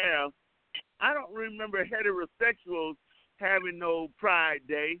people have, I don't remember heterosexuals having no Pride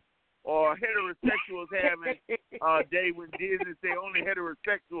Day or heterosexuals having a day when Disney say only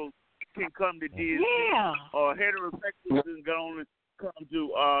heterosexuals can come to Disney, or heterosexuals can only come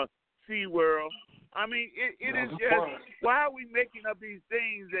to SeaWorld. I mean, it is just, why are we making up these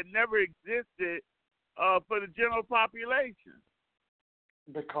things that never existed for the general population?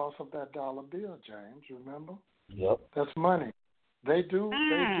 Because of that dollar bill, James, remember? Yep. That's money. They do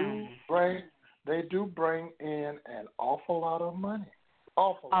bring in an awful lot of money.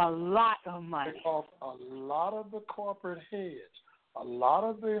 A lot of money. Because a lot of the corporate heads, a lot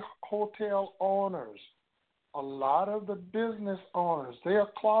of the hotel owners, a lot of the business owners, they are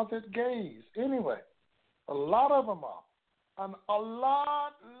closet gays anyway. A lot of them are. And a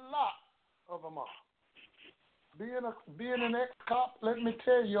lot of them are. Being an ex-cop, let me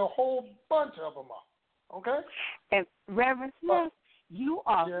tell you, a whole bunch of them are. Okay? And Reverend Smith, you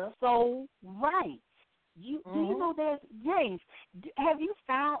are so right. Do you know there's, James, have you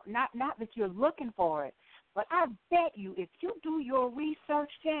found, not that you're looking for it, but I bet you if you do your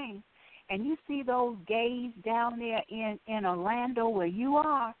research, James, and you see those gays down there in Orlando where you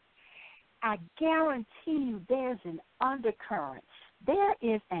are, I guarantee you there's an undercurrent. There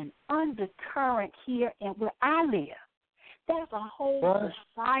is an undercurrent here where I live. There's a whole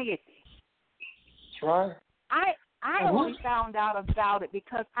society. That's right. I only found out about it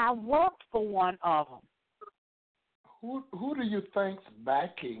because I worked for one of them. who do you think's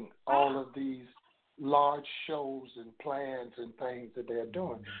backing all of these large shows and plans and things that they're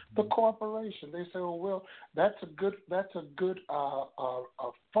doing? The corporation. They say, well, that's a good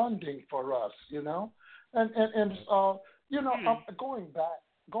funding for us, you know. And you know, going back,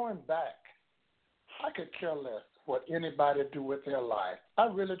 I could care less what anybody do with their life. I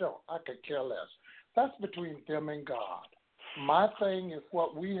really don't. I could care less. That's between them and God. My thing is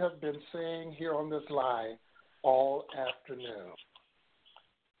what we have been saying here on this line all afternoon.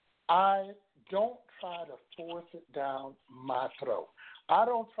 I don't try to force it down my throat. I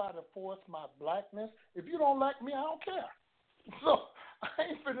don't try to force my blackness. If you don't like me, I don't care. So I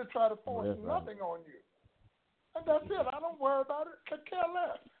ain't finna try to force nothing on you. And that's it. I don't worry about it. Could care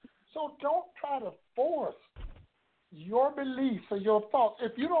less. So don't try to force your beliefs or your thoughts.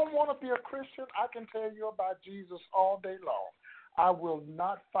 If you don't want to be a Christian, I can tell you about Jesus all day long. I will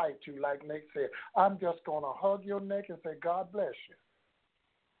not fight you, like Nate said. I'm just going to hug your neck and say, God bless you.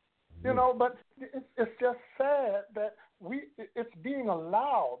 You know, but it's just sad that it's being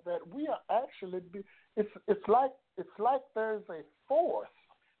allowed that we are actually it's like there's a force,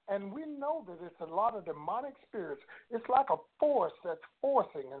 and we know that it's a lot of demonic spirits. It's like a force that's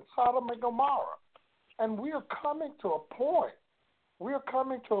forcing in Sodom and Gomorrah, and we are coming to a point. And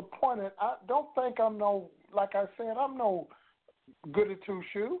I don't think I'm like I said, I'm no goody two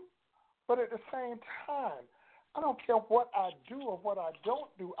shoe, but at the same time, I don't care what I do or what I don't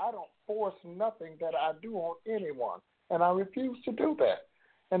do. I don't force nothing that I do on anyone, and I refuse to do that.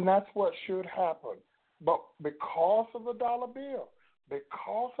 And that's what should happen. But because of the dollar bill,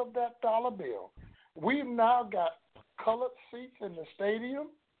 because of that dollar bill, we've now got colored seats in the stadium,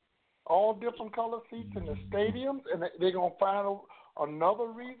 all different colored seats in the stadiums, and they're going to find another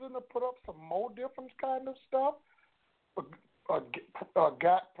reason to put up some more different kind of stuff.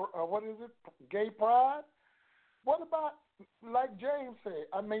 Gay pride? What about, like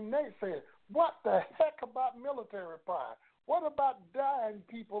Nate said, what the heck about military pride? What about dying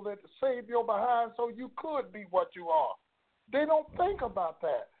people that save your behind so you could be what you are? They don't think about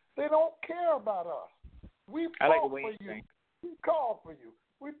that. They don't care about us. We fought for you. We called for you.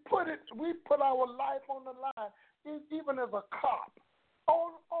 We put our life on the line, even as a cop,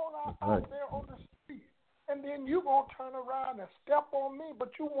 out there on the street. And then you gonna turn around and step on me,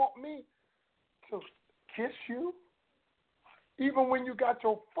 but you want me to kiss you? Even when you got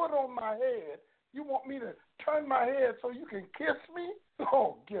your foot on my head, you want me to turn my head so you can kiss me?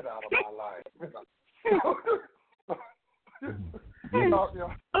 Oh, get out of my life.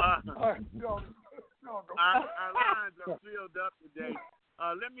 Our lines are filled up today.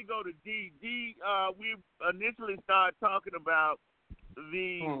 Let me go to D. D, we initially started talking about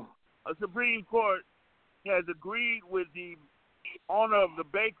the Supreme Court has agreed with the owner of the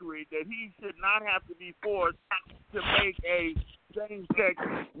bakery that he should not have to be forced to make a same-sex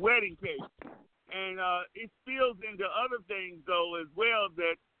wedding cake. And it spills into other things, though, as well,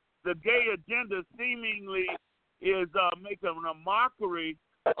 that the gay agenda seemingly is making a mockery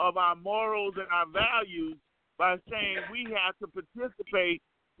of our morals and our values by saying we have to participate,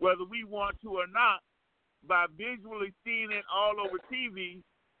 whether we want to or not, by visually seeing it all over TV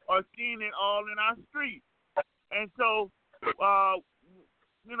or seeing it all in our streets. And so, what are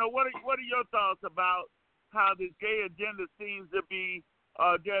your thoughts about how this gay agenda seems to be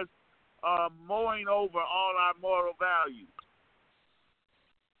just mowing over all our moral values?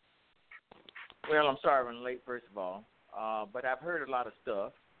 Well, I'm sorry I'm late, first of all, but I've heard a lot of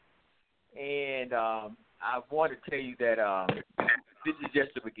stuff, and I want to tell you that this is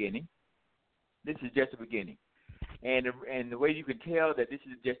just the beginning. This is just the beginning, and the way you can tell that this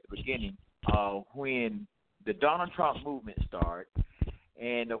is just the beginning, when the Donald Trump movement started,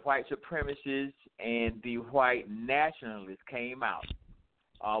 and the white supremacists and the white nationalists came out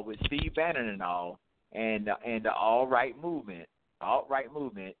with Steve Bannon and all, and the alt-right movement.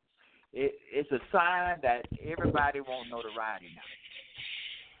 It's a sign that everybody won't notoriety now.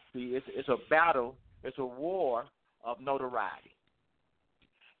 See, it's a battle. It's a war of notoriety,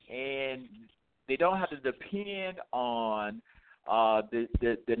 and they don't have to depend on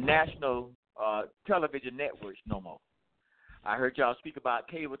the national television networks no more. I heard y'all speak about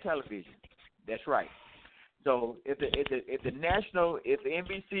cable television. That's right. So if the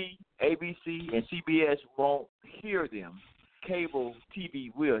NBC, ABC, and CBS won't hear them, cable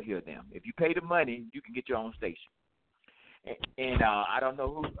TV will hear them. If you pay the money, you can get your own station. And I don't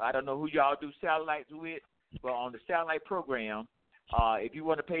know who y'all do satellites with, but on the satellite program, if you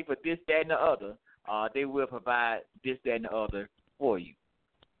want to pay for this, that, and the other, they will provide this, that, and the other for you.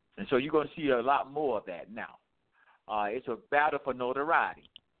 And so you're going to see a lot more of that now. It's a battle for notoriety.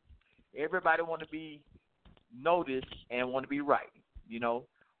 Everybody want to be know this and want to be right.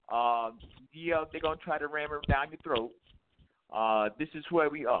 Yeah, they're gonna try to ram it down your throat. This is where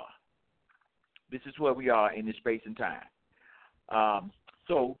we are. This is where we are in this space and time.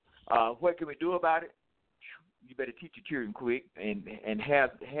 So what can we do about it? You better teach your children quick and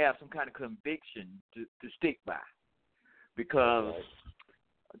have some kind of conviction to stick by, because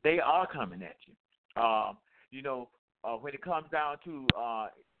they are coming at you. When it comes down to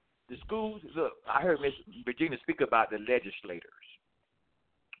the schools, look, I heard Miss Virginia speak about the legislators.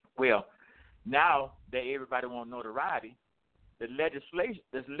 Well, now that everybody wants notoriety, the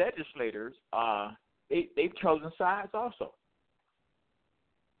legislators they've chosen sides also.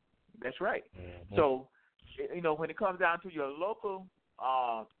 That's right. Mm-hmm. So, when it comes down to your local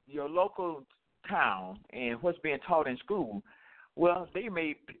town and what's being taught in school, well, they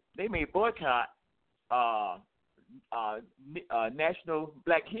may boycott National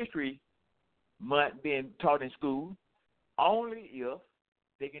Black History Month being taught in school only if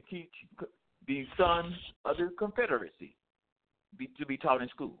they can teach the sons of the Confederacy to be taught in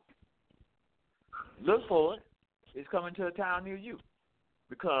school. Look for it. It's coming to a town near you,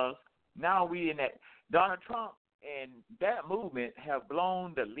 because now we in that. Donald Trump and that movement have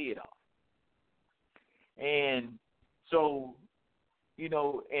blown the lid off. And so,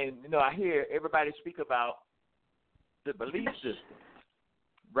 I hear everybody speak about the belief system.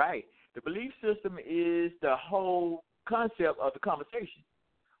 Right. The belief system is the whole concept of the conversation.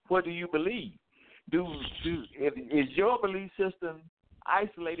 What do you believe? Is your belief system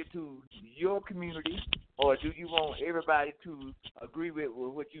isolated to your community, or do you want everybody to agree with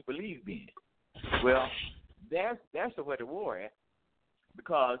what you believe in? Well, that's the way the war at,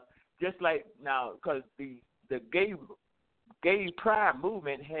 because just like now, because the gay pride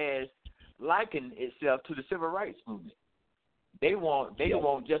movement has likened itself to the civil rights movement. They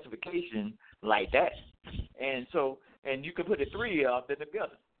want justification like that, and you can put the three of them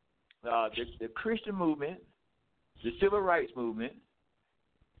together: the Christian movement, the civil rights movement,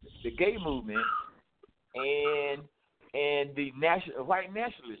 the gay movement, and the white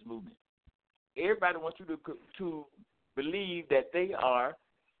nationalist movement. Everybody wants you to believe that they are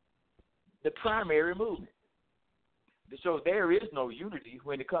the primary movement. So there is no unity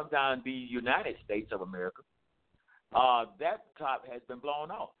when it comes down to the United States of America. That top has been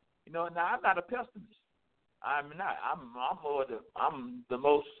blown off. Now I'm not a pessimist. I'm not. I'm the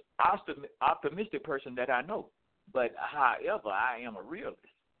most optimistic person that I know. But however, I am a realist.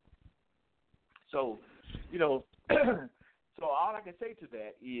 So, So all I can say to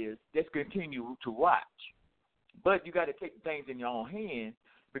that is just continue to watch, but you got to take things in your own hands,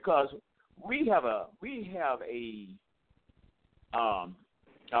 because we have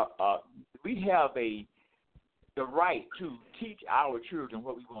the right to teach our children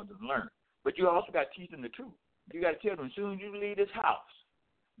what we want them to learn, but you also got to teach them the truth. You got to tell them as soon as you leave this house,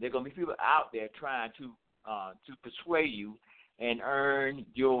 there are going to be people out there trying to persuade you and earn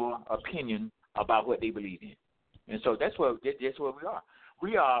your opinion about what they believe in. And so that's where we are.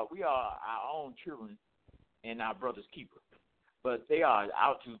 We are our own children and our brother's keeper. But they are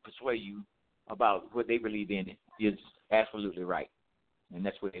out to persuade you about what they believe in is absolutely right. And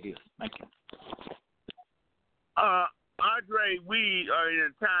that's what it is. Thank you. Andre, we are in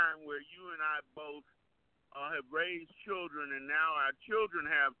a time where you and I both have raised children, and now our children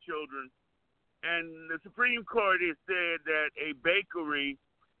have children. And the Supreme Court has said that a bakery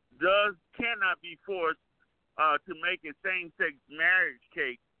cannot be forced to make a same-sex marriage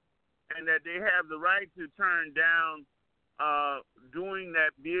cake, and that they have the right to turn down doing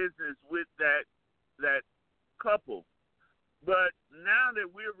that business with that couple. But now that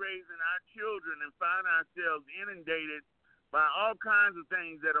we're raising our children and find ourselves inundated by all kinds of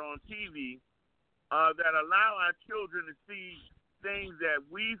things that are on TV that allow our children to see things that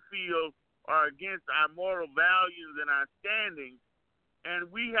we feel are against our moral values and our standings, and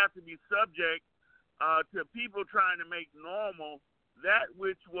we have to be subject to people trying to make normal that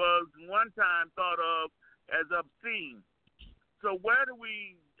which was one time thought of as obscene. So how do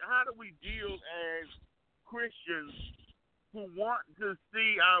we deal as Christians who want to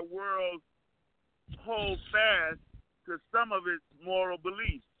see our world hold fast to some of its moral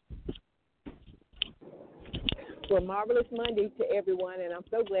beliefs? Well, marvelous Monday to everyone, and I'm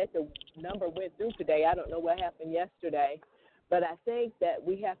so glad the number went through today. I don't know what happened yesterday, but I think that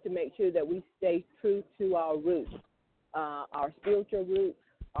we have to make sure that we stay true to our roots, our spiritual roots,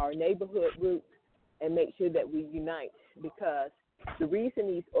 our neighborhood roots, and make sure that we unite, because the reason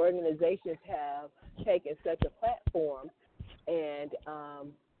these organizations have taken such a platform and,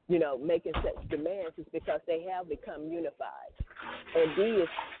 making such demands is because they have become unified. And D is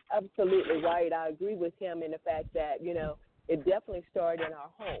absolutely right. I agree with him in the fact that, it definitely started in our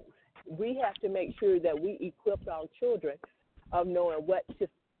homes. We have to make sure that we equip our children of knowing what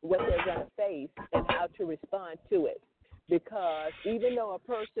they're going to face and how to respond to it. Because even though a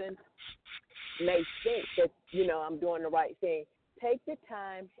person may think that, I'm doing the right thing, take the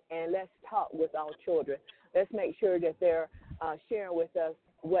time and let's talk with our children. Let's make sure that they're sharing with us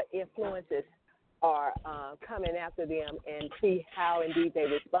what influences are coming after them and see how indeed they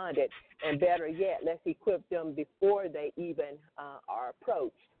responded. And better yet, let's equip them before they even are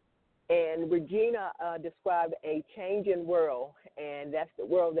approached. And Regina described a changing world, and that's the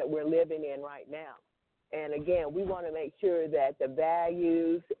world that we're living in right now. And again, we want to make sure that the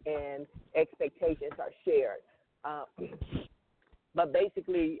values and expectations are shared. But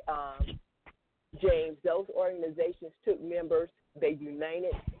basically, James, those organizations took members, they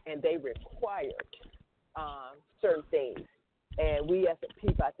united, and they required certain things. And we as a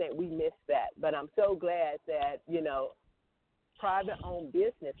people, I think we missed that. But I'm so glad that, private-owned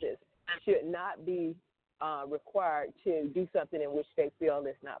businesses should not be required to do something in which they feel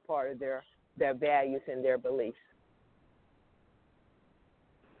is not part of their values and their beliefs.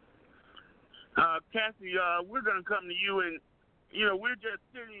 Kathy, we're going to come to you, and, we're just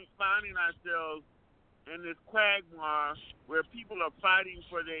finding ourselves in this quagmire where people are fighting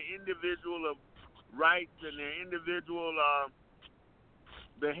for their individual rights and their individual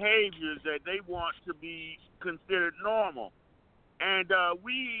behaviors that they want to be considered normal. And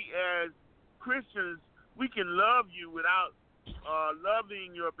we as Christians, we can love you without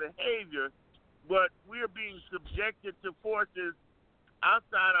loving your behavior, but we're being subjected to forces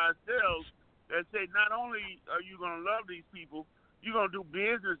outside ourselves that say not only are you going to love these people, you're going to do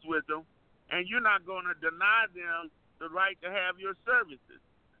business with them, and you're not going to deny them the right to have your services.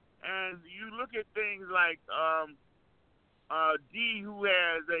 And you look at things like D, who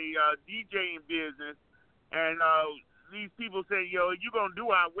has a DJing business, and these people say, you're going to do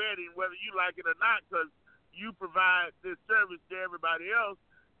our wedding whether you like it or not because you provide this service to everybody else,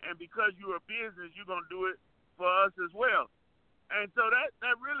 and because you're a business, you're going to do it for us as well. And so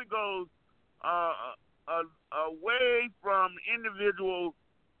that really goes away from individual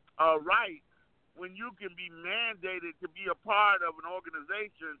rights when you can be mandated to be a part of an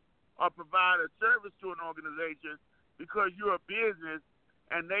organization or provide a service to an organization because you're a business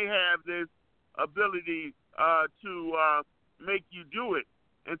and they have this ability to make you do it.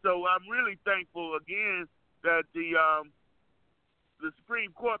 And so I'm really thankful again that the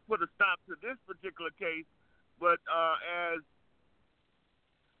Supreme Court put a stop to this particular case, but as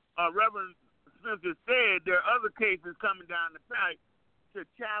Reverend Smith has said, there are other cases coming down the pipe to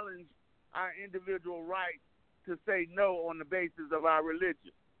challenge our individual rights to say no on the basis of our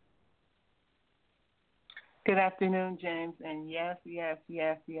religion. Good afternoon, James. And yes.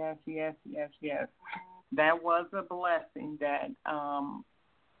 That was a blessing that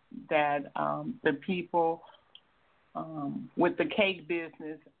the people with the cake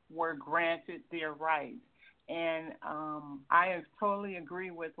business were granted their rights. And I totally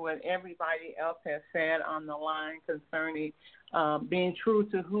agree with what everybody else has said on the line concerning being true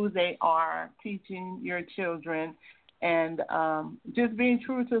to who they are, teaching your children, and just being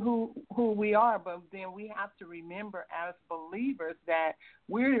true to who we are. But then we have to remember as believers that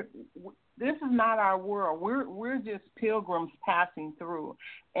this is not our world. We're just pilgrims passing through.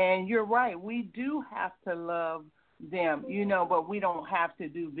 And you're right, we do have to love them, but we don't have to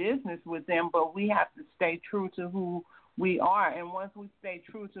do business with them, but we have to stay true to who we are. And once we stay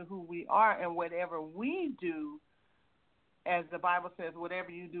true to who we are and whatever we do, as the Bible says,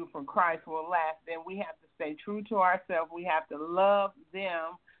 whatever you do for Christ will last, then we have to stay true to ourselves. We have to love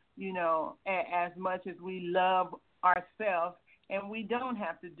them, as much as we love ourselves, and we don't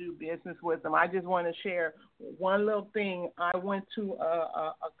have to do business with them. I just want to share one little thing. I went to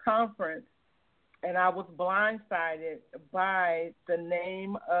a conference, and I was blindsided by the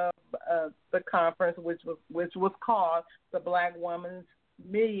name of the conference, which was called the Black Woman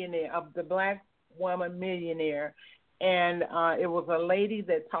Millionaire. And it was a lady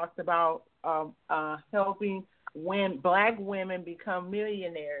that talked about helping Black women become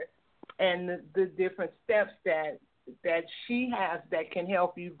millionaires and the different steps that she has that can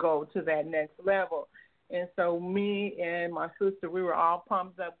help you go to that next level. And so me and my sister, we were all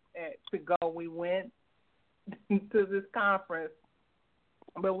pumped up to go. We went to this conference.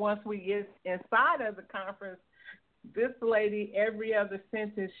 But once we get inside of the conference, this lady, every other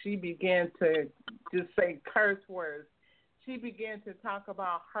sentence, she began to just say curse words. She began to talk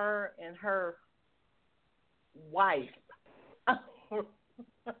about her and her wife.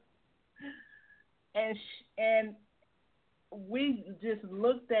 and we just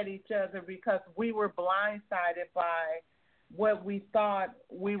looked at each other because we were blindsided by what we thought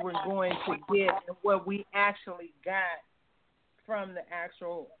we were going to get and what we actually got from the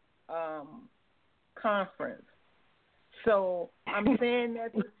actual conference. So I'm saying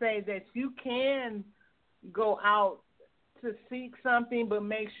that to say that you can go out to seek something, but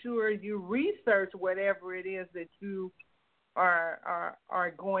make sure you research whatever it is that you are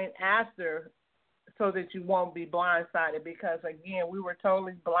going after, so that you won't be blindsided. Because again, we were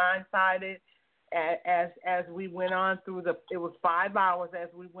totally blindsided as we went on through it was 5 hours as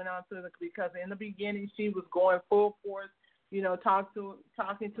we went on through because in the beginning she was going full force,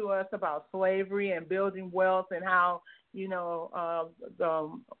 talking to us about slavery and building wealth and how, the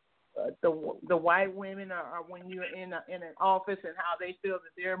white women are when you're in an office and how they feel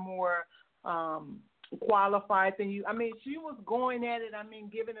that they're more qualified than you. I mean, she was going at it,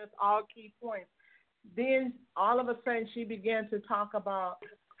 giving us all key points. Then all of a sudden she began to talk about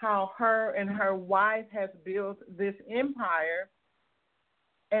how her and her wife has built this empire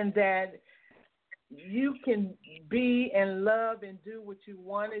and that you can be and love and do what you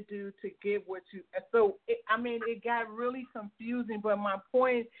want to do to get what you. So, it got really confusing, but my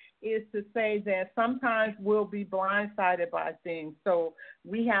point is to say that sometimes we'll be blindsided by things. So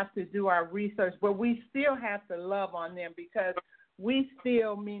we have to do our research, but we still have to love on them because we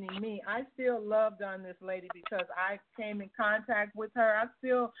still, meaning me, I still loved on this lady because I came in contact with her. I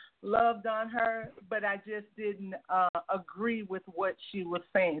still loved on her, but I just didn't agree with what she was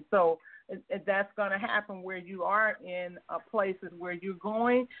saying. So that's going to happen where you are in places where you're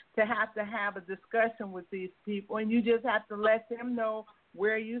going to have a discussion with these people, and you just have to let them know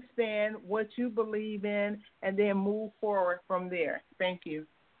where you stand, what you believe in, and then move forward from there. Thank you.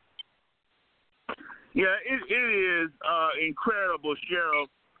 Yeah, it is incredible, Cheryl,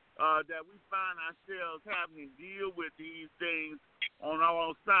 that we find ourselves having to deal with these things on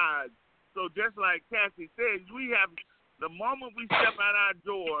all sides. So just like Cassie said, the moment we step out our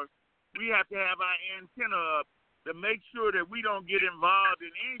door, we have to have our antenna up to make sure that we don't get involved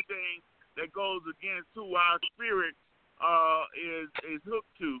in anything that goes against who our spirit is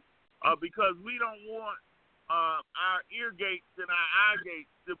hooked to, because we don't want our ear gates and our eye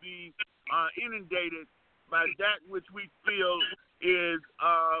gates to be inundated by that which we feel is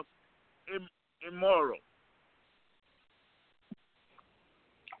immoral.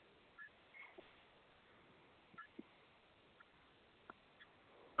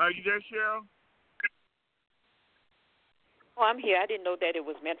 Are you there, Cheryl? Oh, I'm here. I didn't know that it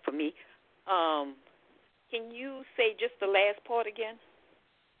was meant for me. Can you say just the last part again?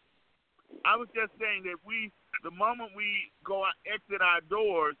 I was just saying that the moment we exit our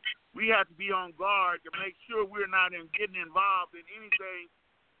doors, we have to be on guard to make sure we're not getting involved in anything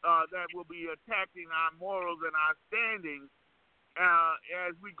that will be attacking our morals and our standings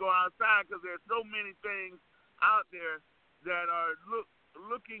as we go outside, because there's so many things out there that are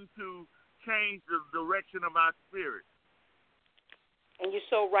looking to change the direction of our spirit. And you're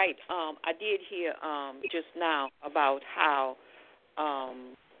so right. I did hear just now about how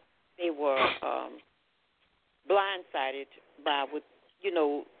they were blindsided by what,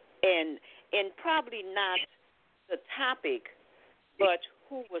 and probably not the topic, but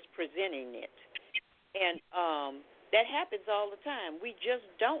who was presenting it. And that happens all the time. We just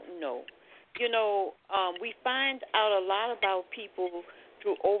don't know. We find out a lot about people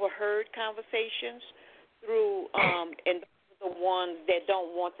through overheard conversations, through and the ones that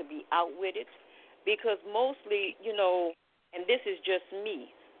don't want to be out with it, because mostly, and this is just me,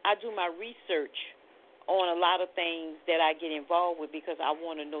 I do my research on a lot of things that I get involved with because I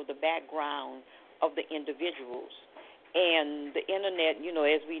want to know the background of the individuals. And the internet,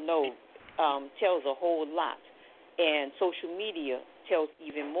 as we know, tells a whole lot, and social media tells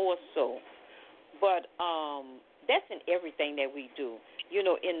even more so. But that's in everything that we do.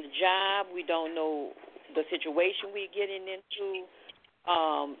 In the job, we don't know the situation we're getting into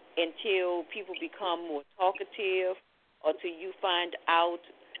until people become more talkative, or till you find out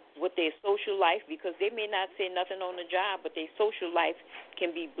what their social life, because they may not say nothing on the job, but their social life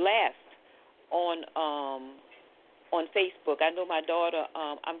can be blasted on Facebook. I know my daughter,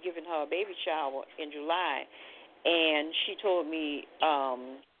 I'm giving her a baby shower in July, and she told me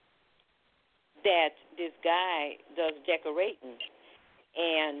that this guy does decorating,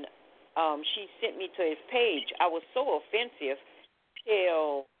 and she sent me to his page. I was so offensive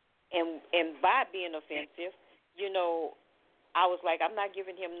and by being offensive, I was like, I'm not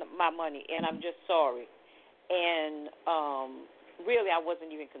giving him my money, and I'm just sorry. And really, I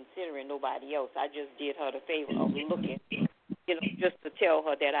wasn't even considering nobody else. I just did her the favor of looking, just to tell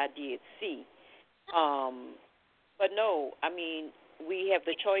her that I did see. But no, I mean, we have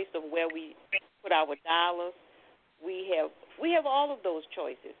the choice of where we put our dollars. We have all of those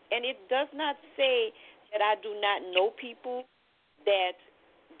choices. And it does not say that I do not know people that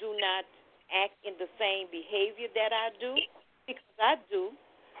do not act in the same behavior that I do, because I do,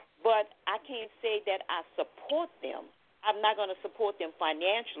 but I can't say that I support them. I'm not going to support them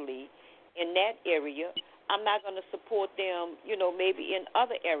financially in that area. I'm not going to support them, maybe in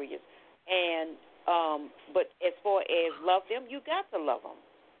other areas. And but as far as love them, you got to love them.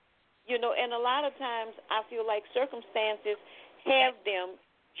 And a lot of times I feel like circumstances have them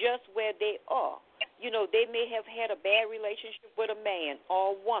just where they are. They may have had a bad relationship with a man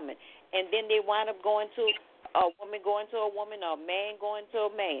or a woman, and then they wind up going to a woman going to a woman or a man going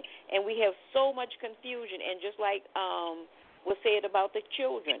to a man. And we have so much confusion. And just like was said about the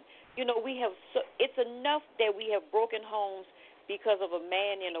children, it's enough that we have broken homes because of a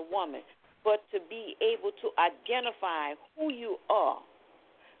man and a woman. But to be able to identify who you are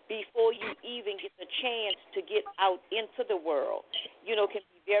before you even get the chance to get out into the world, can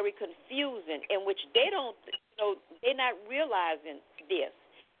be very confusing, in which they don't, they're not realizing this.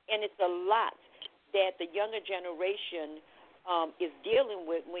 And it's a lot that the younger generation is dealing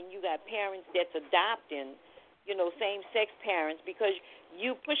with when you got parents that's adopting, same-sex parents, because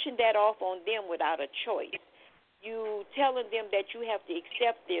you pushing that off on them without a choice. You telling them that you have to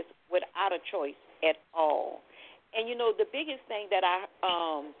accept this without a choice at all. And, the biggest thing that I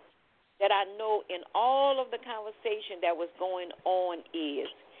know in all of the conversation that was going on is,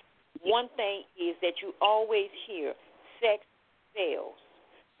 one thing is that you always hear sex sells.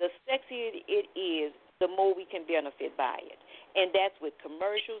 The sexier it is, the more we can benefit by it. And that's with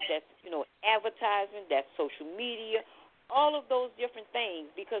commercials, that's, advertising, that's social media, all of those different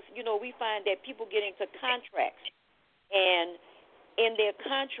things. Because, we find that people get into contracts, and in their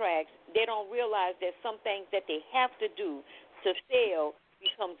contracts, they don't realize that some things that they have to do to sell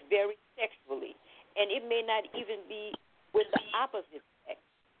becomes very sexually. And it may not even be with the opposite sex.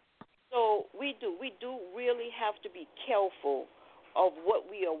 So we do really have to be careful of what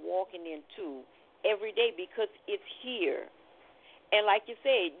we are walking into every day, because it's here. And like you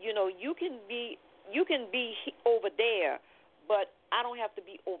said, you can be over there, but I don't have to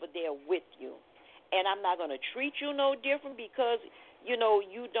be over there with you. And I'm not going to treat you no different because, you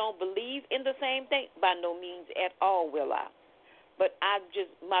don't believe in the same thing. By no means at all will I. But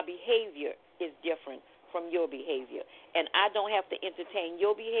my behavior is different from your behavior. And I don't have to entertain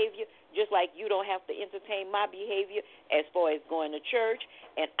your behavior, just like you don't have to entertain my behavior as far as going to church.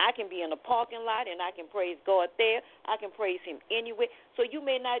 And I can be in a parking lot and I can praise God there. I can praise him anywhere. So you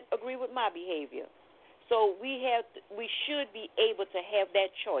may not agree with my behavior. So we should be able to have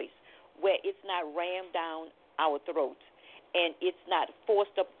that choice where it's not rammed down our throats and it's not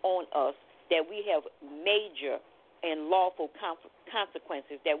forced up on us that we have major and lawful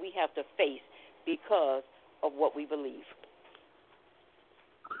consequences that we have to face because of what we believe.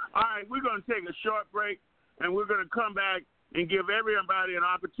 All right, we're going to take a short break, and we're going to come back and give everybody an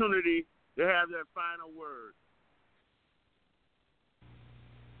opportunity to have their final word.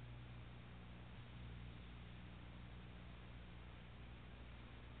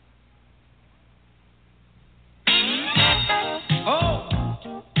 Oh,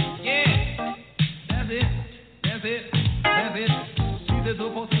 yeah, that's it. See this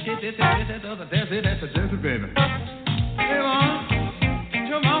little folks get this, that's it, baby. Hey, Mom, what's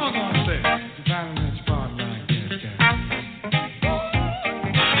your mama gonna say? You finally let your part like this, guy.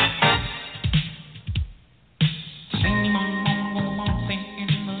 Does anyone wanna sing in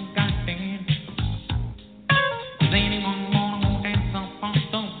the goddamn? Does anyone wanna dance up on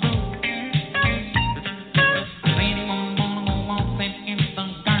the roof? Does anyone wanna sing in the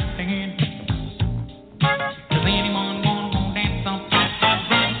goddamn? Does anyone wanna dance up on the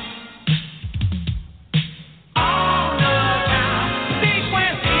roof?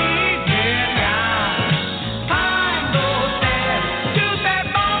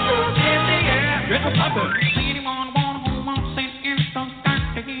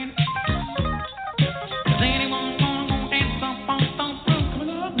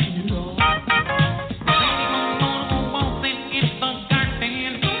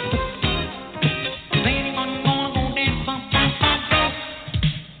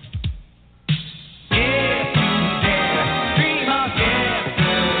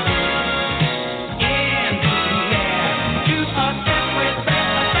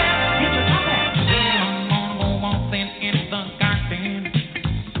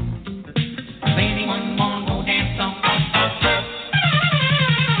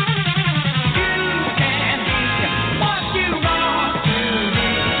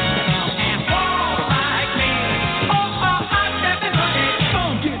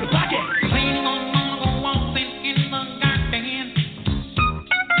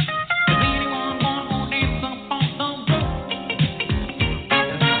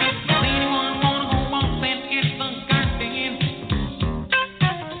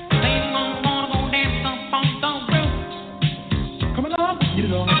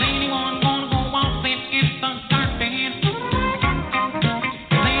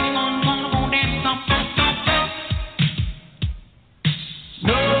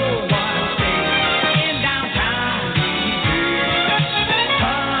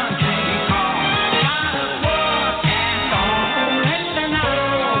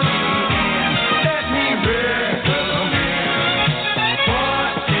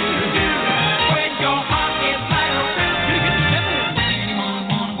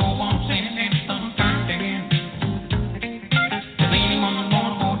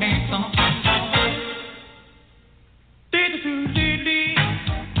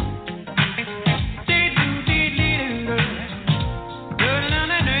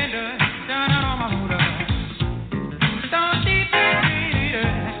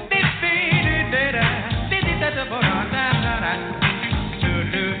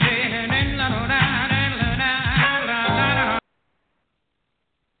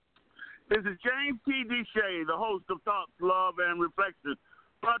 This is James T. DeShay, the host of Thoughts, Love, and Reflection,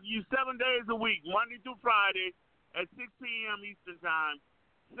 brought to you 7 days a week, Monday through Friday at 6 p.m. Eastern Time,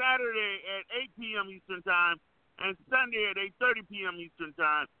 Saturday at 8 p.m. Eastern Time, and Sunday at 8:30 p.m. Eastern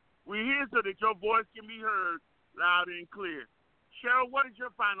Time. We're here so that your voice can be heard loud and clear. Cheryl, what is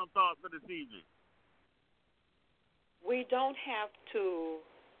your final thought for this evening? We don't have to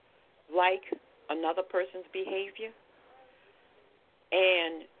like another person's behavior,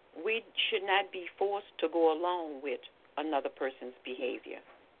 and we should not be forced to go along with another person's behavior.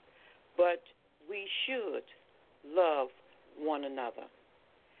 But we should love one another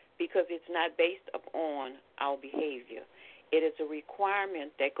because it's not based upon our behavior. It is a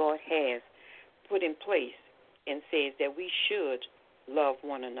requirement that God has put in place and says that we should love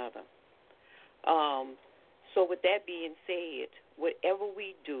one another. So with that being said, whatever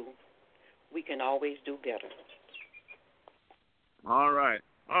we do, we can always do better. All right.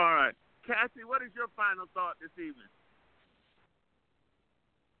 Cassie, what is your final thought this evening?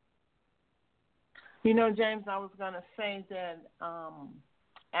 You know, James, I was going to say that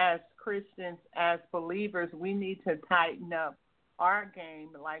as Christians, as believers, we need to tighten up our game.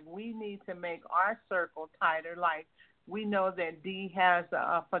 Like, we need to make our circle tighter. Like, we know that Dee has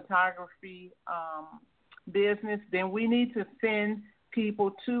a photography business, then we need to send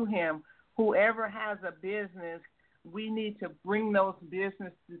people to him. Whoever has a business, we need to bring those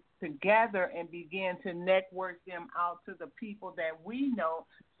businesses together and begin to network them out to the people that we know,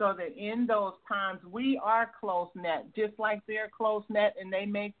 so that in those times we are close-knit. Just like they're close-knit and they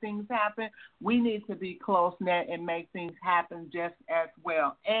make things happen, we need to be close-knit and make things happen just as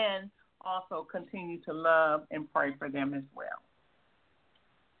well, and also continue to love and pray for them as well.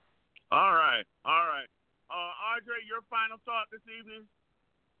 All right. Audrey, your final thought this evening?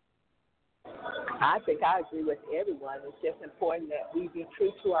 I think I agree with everyone. It's just important that we be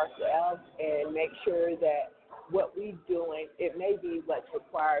true to ourselves and make sure that what we're doing, it may be what's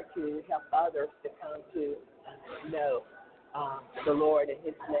required to help others to come to know the Lord and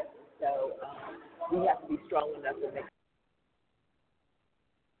His blessings. So we have to be strong enough to make.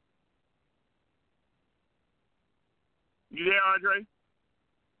 You there, Audrey?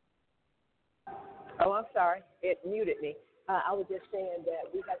 Oh, I'm sorry. It muted me. I was just saying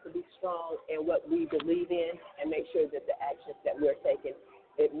that we have to be strong in what we believe in and make sure that the actions that we're taking,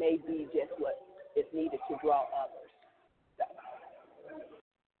 it may be just what is needed to draw others. So.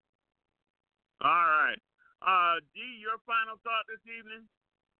 All right. Dee, your final thought this evening?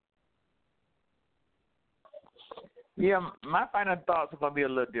 Yeah, my final thoughts are going to be a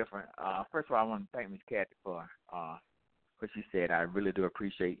little different. First of all, I want to thank Ms. Kathy for what she said. I really do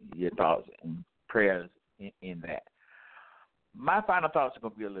appreciate your thoughts and prayers in that. My final thoughts are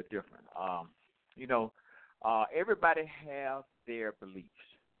going to be a little different. Everybody have their beliefs.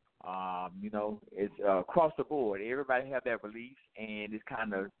 It's across the board. Everybody have their beliefs, and it's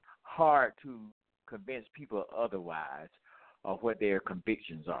kind of hard to convince people otherwise of what their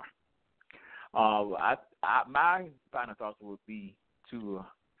convictions are. My final thoughts would be for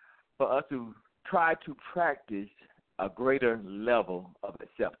us to try to practice a greater level of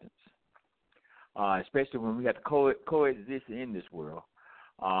acceptance. Especially when we have to coexist in this world,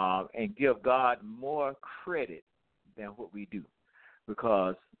 and give God more credit than what we do,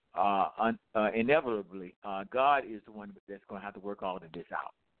 because inevitably God is the one that's going to have to work all of this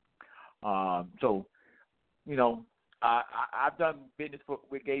out. I've done business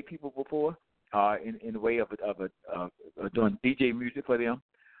with gay people before, in the way of doing DJ music for them.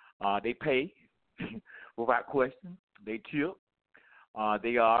 They pay without question. They tip.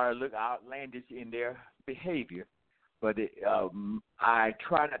 They are a little outlandish in their behavior, but I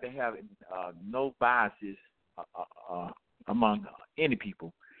try not to have no biases among any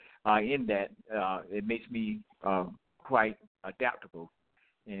people. In that, it makes me quite adaptable,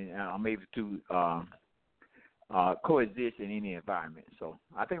 and I'm able to coexist in any environment. So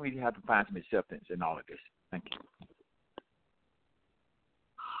I think we have to find some acceptance in all of this. Thank you.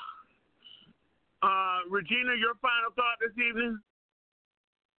 Regina, your final thought this evening?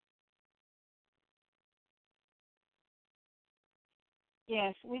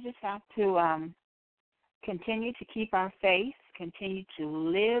 Yes, we just have to continue to keep our faith, continue to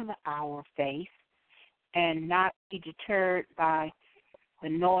live our faith, and not be deterred by the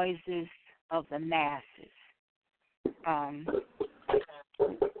noises of the masses.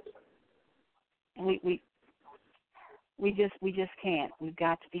 We just can't. We've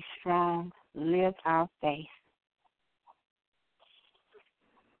got to be strong, live our faith.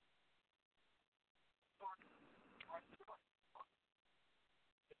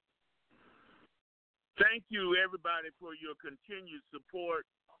 Thank you, everybody, for your continued support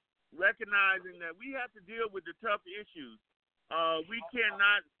recognizing that we have to deal with the tough issues. We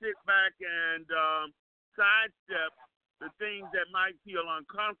cannot sit back and sidestep the things that might feel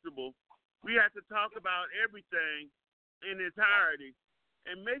uncomfortable. We have to talk about everything in entirety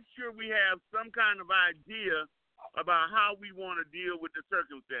and make sure we have some kind of idea about how we want to deal with the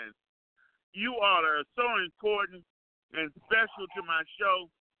circumstance. You all are so important and special to my show.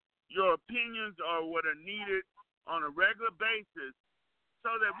 Your opinions are what are needed on a regular basis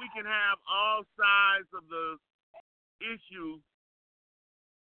so that we can have all sides of the issue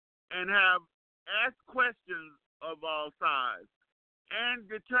and ask questions of all sides and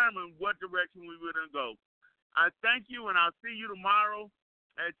determine what direction we would go. I thank you, and I'll see you tomorrow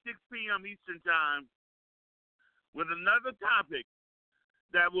at 6 p.m. Eastern Time with another topic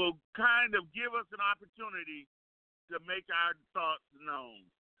that will kind of give us an opportunity to make our thoughts known.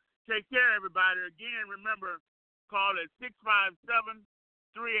 Take care, everybody. Again, remember, call at 657-383-309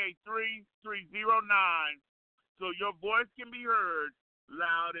 so your voice can be heard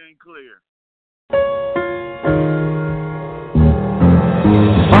loud and clear.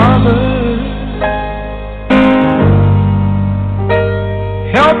 Father,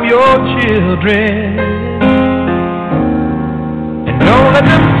 help your children and don't let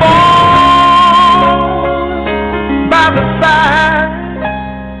them fall by the side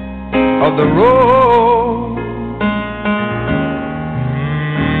of the road.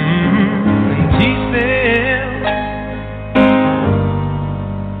 And teach them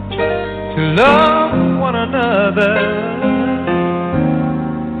to love one another,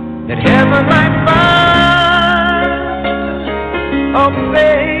 that heaven might find a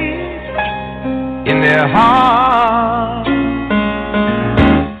place in their heart.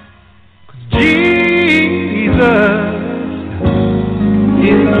 'Cause Jesus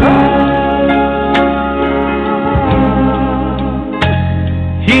is love.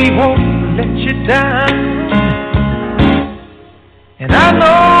 He won't let you down, and I know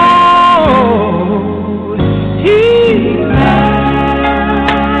He's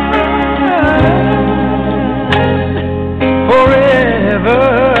forever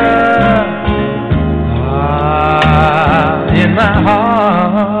in my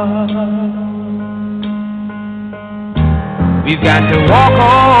heart. We've got to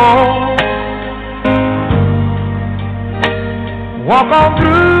walk on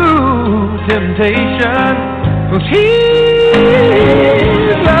through temptation, 'cause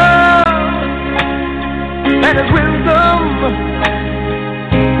His love and His wisdom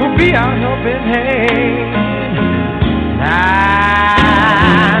will be our helping hand. I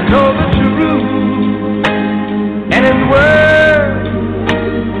know the truth, and His word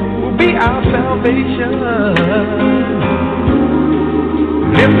will be our salvation.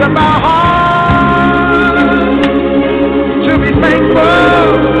 Lift up our hearts to be thankful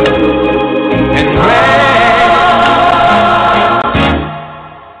and glad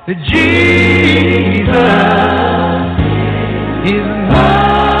that Jesus is love.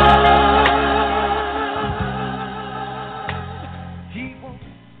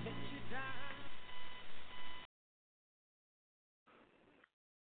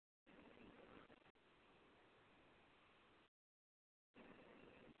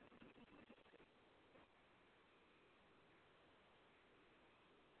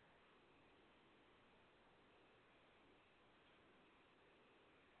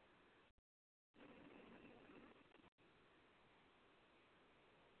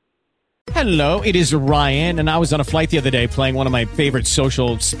 Hello, it is Ryan, and I was on a flight the other day playing one of my favorite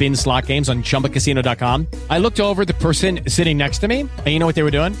social spin slot games on ChumbaCasino.com. I looked over at the person sitting next to me, and you know what they were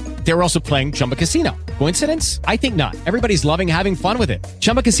doing? They were also playing Chumba Casino. Coincidence? I think not. Everybody's loving having fun with it.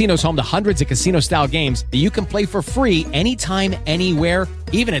 Chumba Casino is home to hundreds of casino-style games that you can play for free anytime, anywhere,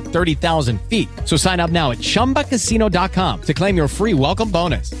 even at 30,000 feet. So sign up now at ChumbaCasino.com to claim your free welcome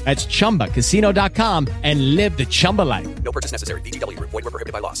bonus. That's ChumbaCasino.com and live the Chumba life. No purchase necessary. VGW. Void where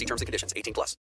prohibited by law. See terms and conditions. 18+.